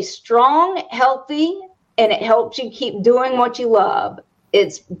 It's a strong, healthy, and it helps you keep doing what you love.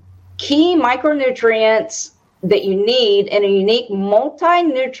 It's key micronutrients that you need in a unique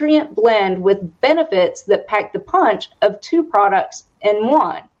multi-nutrient blend with benefits that pack the punch of two products in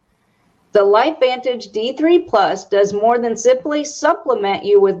one. The LifeVantage D3 Plus does more than simply supplement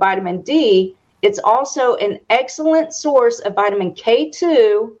you with vitamin D. It's also an excellent source of vitamin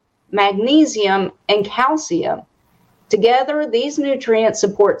K2, magnesium, and calcium. Together, these nutrients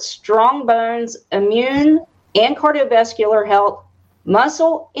support strong bones, immune and cardiovascular health,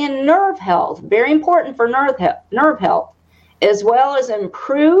 muscle and nerve health, very important for nerve health, as well as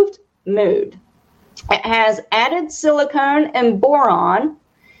improved mood. It has added silicone and boron,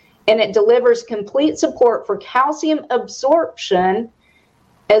 and it delivers complete support for calcium absorption,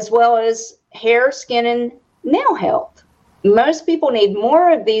 as well as hair, skin, and nail health. Most people need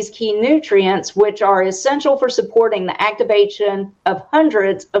more of these key nutrients, which are essential for supporting the activation of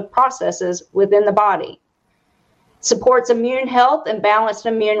hundreds of processes within the body. Supports immune health and balanced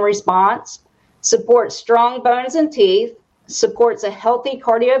immune response, supports strong bones and teeth, supports a healthy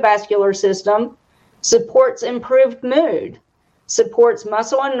cardiovascular system, supports improved mood, supports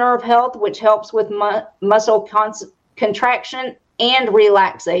muscle and nerve health, which helps with muscle contraction and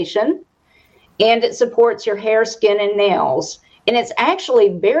relaxation, and it supports your hair, skin, and nails. And it's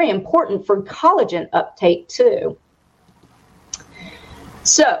actually very important for collagen uptake too.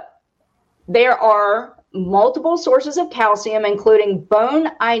 So there are multiple sources of calcium, including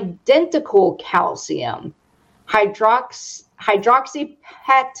bone-identical calcium,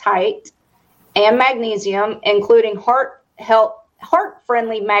 hydroxyapatite, and magnesium, including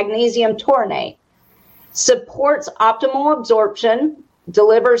heart-friendly magnesium taurate. Supports optimal absorption,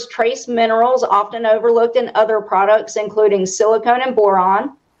 delivers trace minerals often overlooked in other products, including silicone and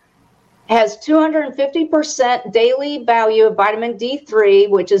boron, has 250% daily value of vitamin D3,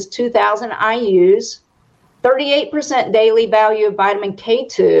 which is 2,000 IUs, 38% daily value of vitamin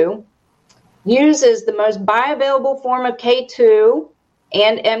K2, uses the most bioavailable form of K2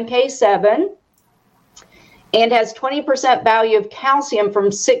 and MK7, and has 20% value of calcium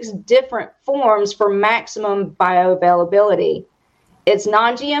from 6 different forms for maximum bioavailability. It's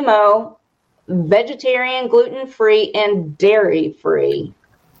non-GMO, vegetarian, gluten-free, and dairy-free.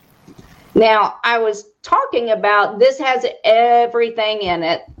 Now, I was talking about this has everything in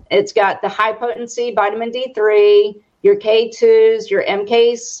it. It's got the high-potency vitamin D3, your K2s, your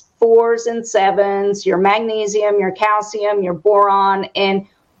MK4s and 7s, your magnesium, your calcium, your boron, and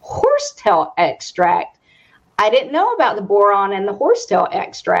horsetail extract. I didn't know about the boron and the horsetail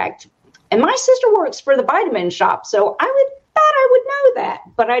extract. And my sister works for the vitamin shop, so I thought I would know that,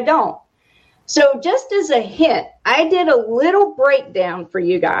 but I don't. So just as a hint, I did a little breakdown for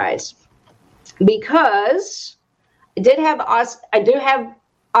you guys because I do have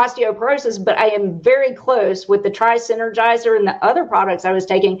osteoporosis, but I am very close with the Tri-Synergizer and the other products I was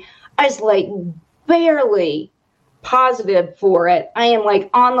taking. I was like barely positive for it. I am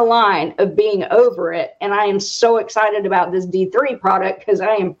like on the line of being over it. And I am so excited about this D3 product because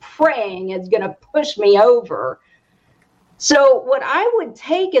I am praying it's going to push me over. So what I would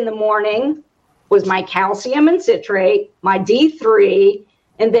take in the morning was my calcium and citrate, my D3,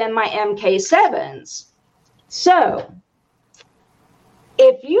 and then my MK7s. So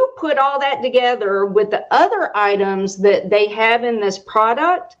if you put all that together with the other items that they have in this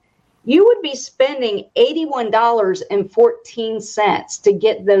product, you would be spending $81.14 to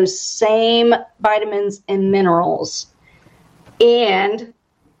get those same vitamins and minerals. And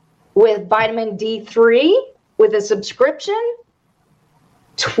with vitamin D3 with a subscription.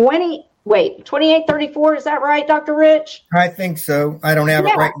 2834, is that right, Dr. Rich? I think so. I don't have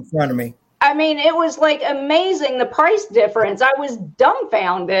it right in front of me. I mean, it was like amazing, the price difference. I was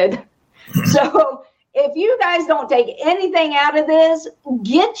dumbfounded. So if you guys don't take anything out of this,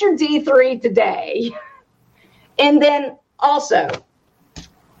 get your D3 today. And then also,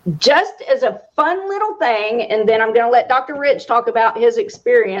 just as a fun little thing, and then I'm going to let Dr. Rich talk about his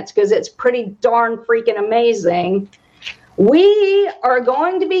experience because it's pretty darn freaking amazing. We are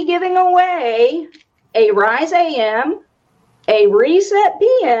going to be giving away a Rise AM, a Reset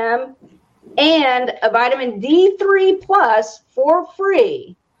PM, and a vitamin D3 Plus for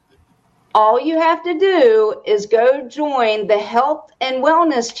free. All you have to do is go join the health and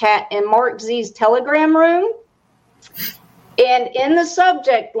wellness chat in MarkZ's Telegram room. And in the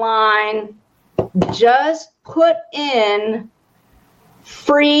subject line, just put in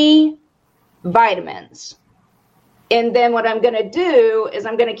free vitamins. And then what I'm going to do is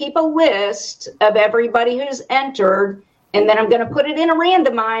I'm going to keep a list of everybody who's entered, and then I'm going to put it in a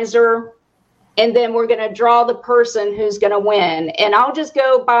randomizer, and then we're going to draw the person who's going to win. And I'll just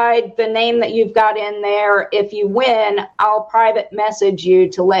go by the name that you've got in there. If you win, I'll private message you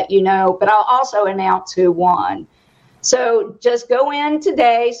to let you know, but I'll also announce who won. So just go in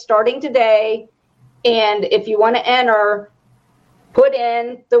today, starting today, and if you want to enter, put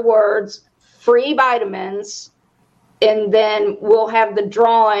in the words free vitamins, and then we'll have the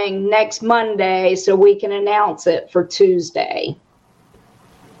drawing next Monday so we can announce it for Tuesday.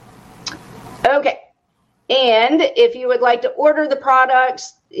 Okay. And if you would like to order the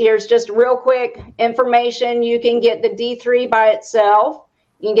products, here's just real quick information. You can get the D3 by itself.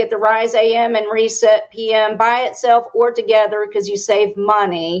 You can get the Rise AM and Reset PM by itself or together because you save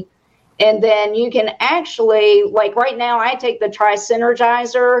money. And then you can actually, like right now, I take the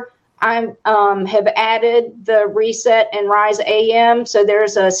Tri-Synergizer. I have added the Reset and Rise AM, so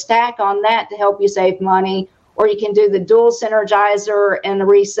there's a stack on that to help you save money. Or you can do the dual Synergizer and the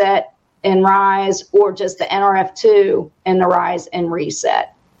Reset and Rise, or just the NRF2 and the Rise and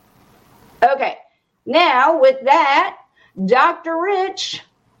Reset. Okay, now with that, Dr. Rich,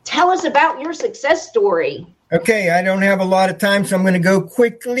 tell us about your success story. Okay, I don't have a lot of time, so I'm going to go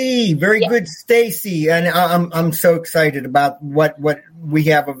quickly. Very good, Stacy, and I'm so excited about what we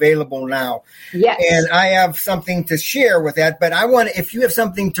have available now. Yes, and I have something to share with that. But I want, if you have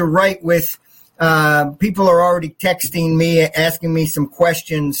something to write with, people are already texting me, asking me some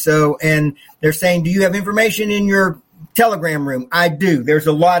questions. So, and they're saying, "Do you have information in your Telegram room?" I do. There's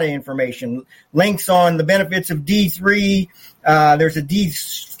a lot of information. Links on the benefits of D3. There's a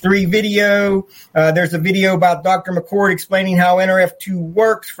D3 video. There's a video about Dr. McCord explaining how NRF2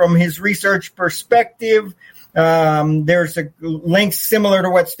 works from his research perspective. There's a link similar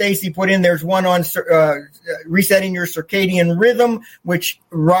to what Stacy put in. There's one on resetting your circadian rhythm, which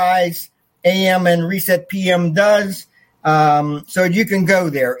Rise AM and Reset PM does. So you can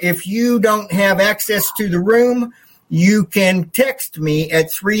go there. If you don't have access to the room, you can text me at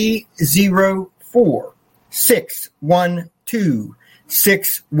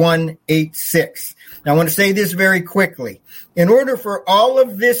 304-612-6186. Now, I want to say this very quickly. In order for all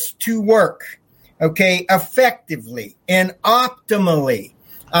of this to work, okay, effectively and optimally,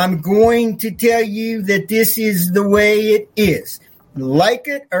 I'm going to tell you that this is the way it is. Like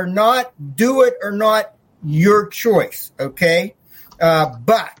it or not, do it or not, your choice, okay?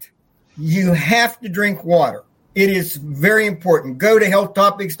 But you have to drink water. It is very important. Go to Health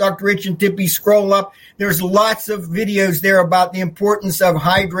Topics, Dr. Rich and Tippy, scroll up. There's lots of videos there about the importance of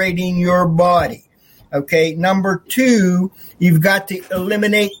hydrating your body. Okay, number 2, you've got to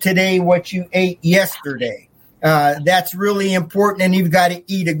eliminate today what you ate yesterday. That's really important, and you've got to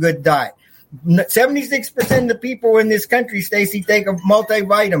eat a good diet. 76% of the people in this country, Stacy, take a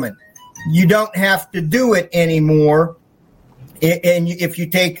multivitamin. You don't have to do it anymore. And if you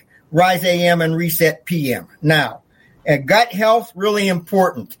take Rise AM and Reset PM. Now, gut health, really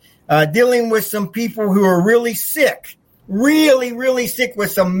important. Dealing with some people who are really sick, really, really sick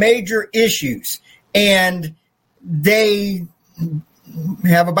with some major issues. And they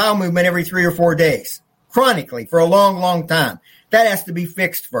have a bowel movement every 3 or 4 days, chronically, for a long, long time. That has to be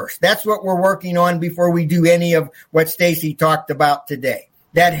fixed first. That's what we're working on before we do any of what Stacy talked about today.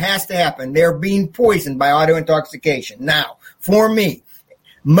 That has to happen. They're being poisoned by autointoxication. Now, for me,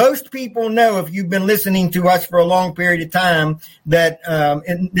 most people know, if you've been listening to us for a long period of time, that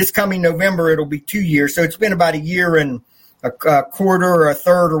in this coming November, it'll be 2 years. So it's been about a year and a quarter or a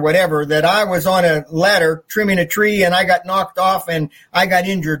third or whatever, that I was on a ladder trimming a tree and I got knocked off and I got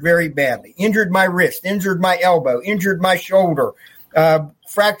injured very badly. Injured my wrist, injured my elbow, injured my shoulder.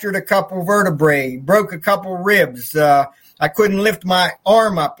 fractured a couple vertebrae, broke a couple ribs. I couldn't lift my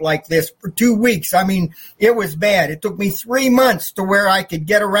arm up like this for 2 weeks. I mean, it was bad. It took me 3 months to where I could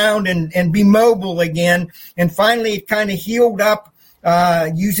get around and be mobile again. And finally, it kind of healed up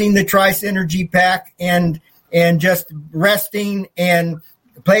using the Tri-Synergy pack and just resting and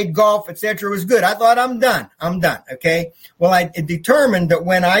played golf, etc. It was good. I thought, I'm done. Okay. Well, I determined that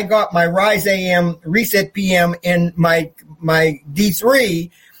when I got my Rise AM, Reset PM, and my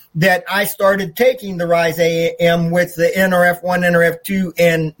D3, that I started taking the Rise AM with the NRF1, NRF2,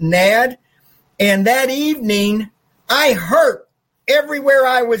 and NAD. And that evening, I hurt everywhere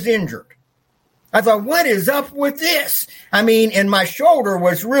I was injured. I thought, what is up with this? I mean, and my shoulder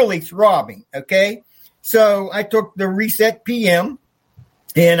was really throbbing, okay? So I took the Reset PM,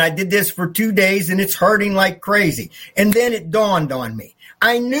 and I did this for 2 days, and it's hurting like crazy. And then it dawned on me.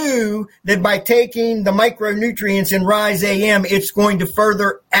 I knew that by taking the micronutrients in Rise AM, it's going to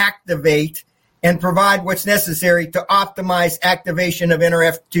further activate and provide what's necessary to optimize activation of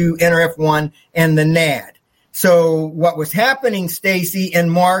NRF2, NRF1, and the NAD. So what was happening, Stacy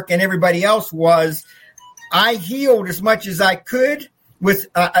and Mark and everybody else, was I healed as much as I could with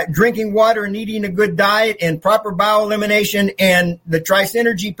drinking water and eating a good diet and proper bowel elimination and the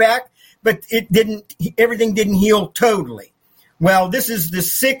Tri-Synergy pack, but everything didn't heal totally. Well, this is the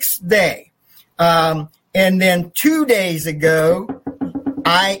 6th day. And then 2 days ago,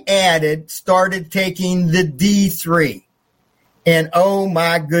 I started taking the D3. And oh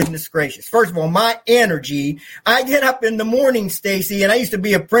my goodness gracious. First of all, my energy, I get up in the morning, Stacy, and I used to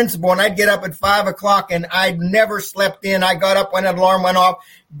be a principal, and I'd get up at 5 o'clock, and I'd never slept in. I got up when an alarm went off,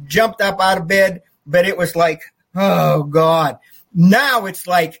 jumped up out of bed, but it was like, oh God. Now it's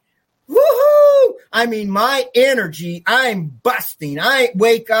like, woohoo! I mean, my energy, I'm busting. I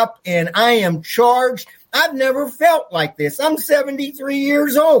wake up and I am charged. I've never felt like this. I'm 73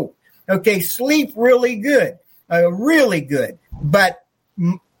 years old. Okay, sleep really good. Really good. But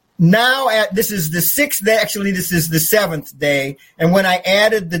now this is the 6th day. Actually, this is the 7th day. And when I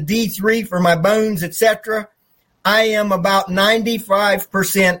added the D3 for my bones, etc., I am about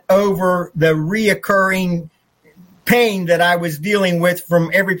 95% over the reoccurring pain that I was dealing with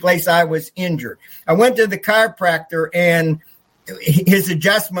from every place I was injured. I went to the chiropractor, and his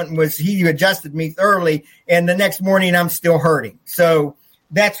adjustment was he adjusted me thoroughly, and the next morning I'm still hurting. So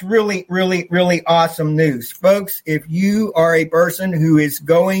that's really, really, really awesome news. Folks, if you are a person who is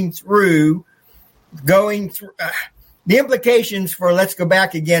going through the implications for, let's go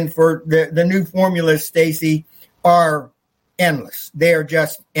back again, for the new formulas, Stacy, are endless. They are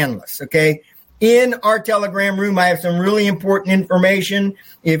just endless, okay? In our Telegram room, I have some really important information.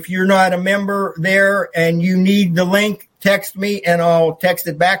 If you're not a member there and you need the link, text me and I'll text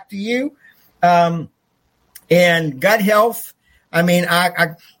it back to you. And gut health, I mean, I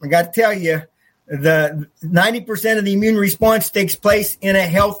got to tell you, the 90% of the immune response takes place in a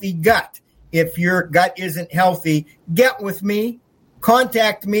healthy gut. If your gut isn't healthy, get with me,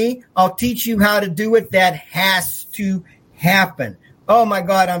 contact me. I'll teach you how to do it. That has to happen. Oh, my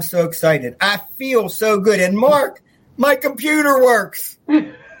God, I'm so excited. I feel so good. And, Mark, my computer works. All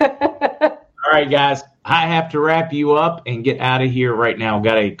right, guys. I have to wrap you up and get out of here right now.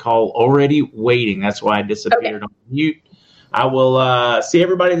 Got a call already waiting. That's why I disappeared on mute. I will see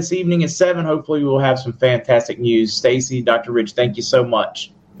everybody this evening at 7. Hopefully, we will have some fantastic news. Stacy, Dr. Rich, thank you so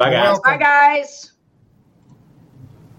much. Bye, guys. Bye, guys.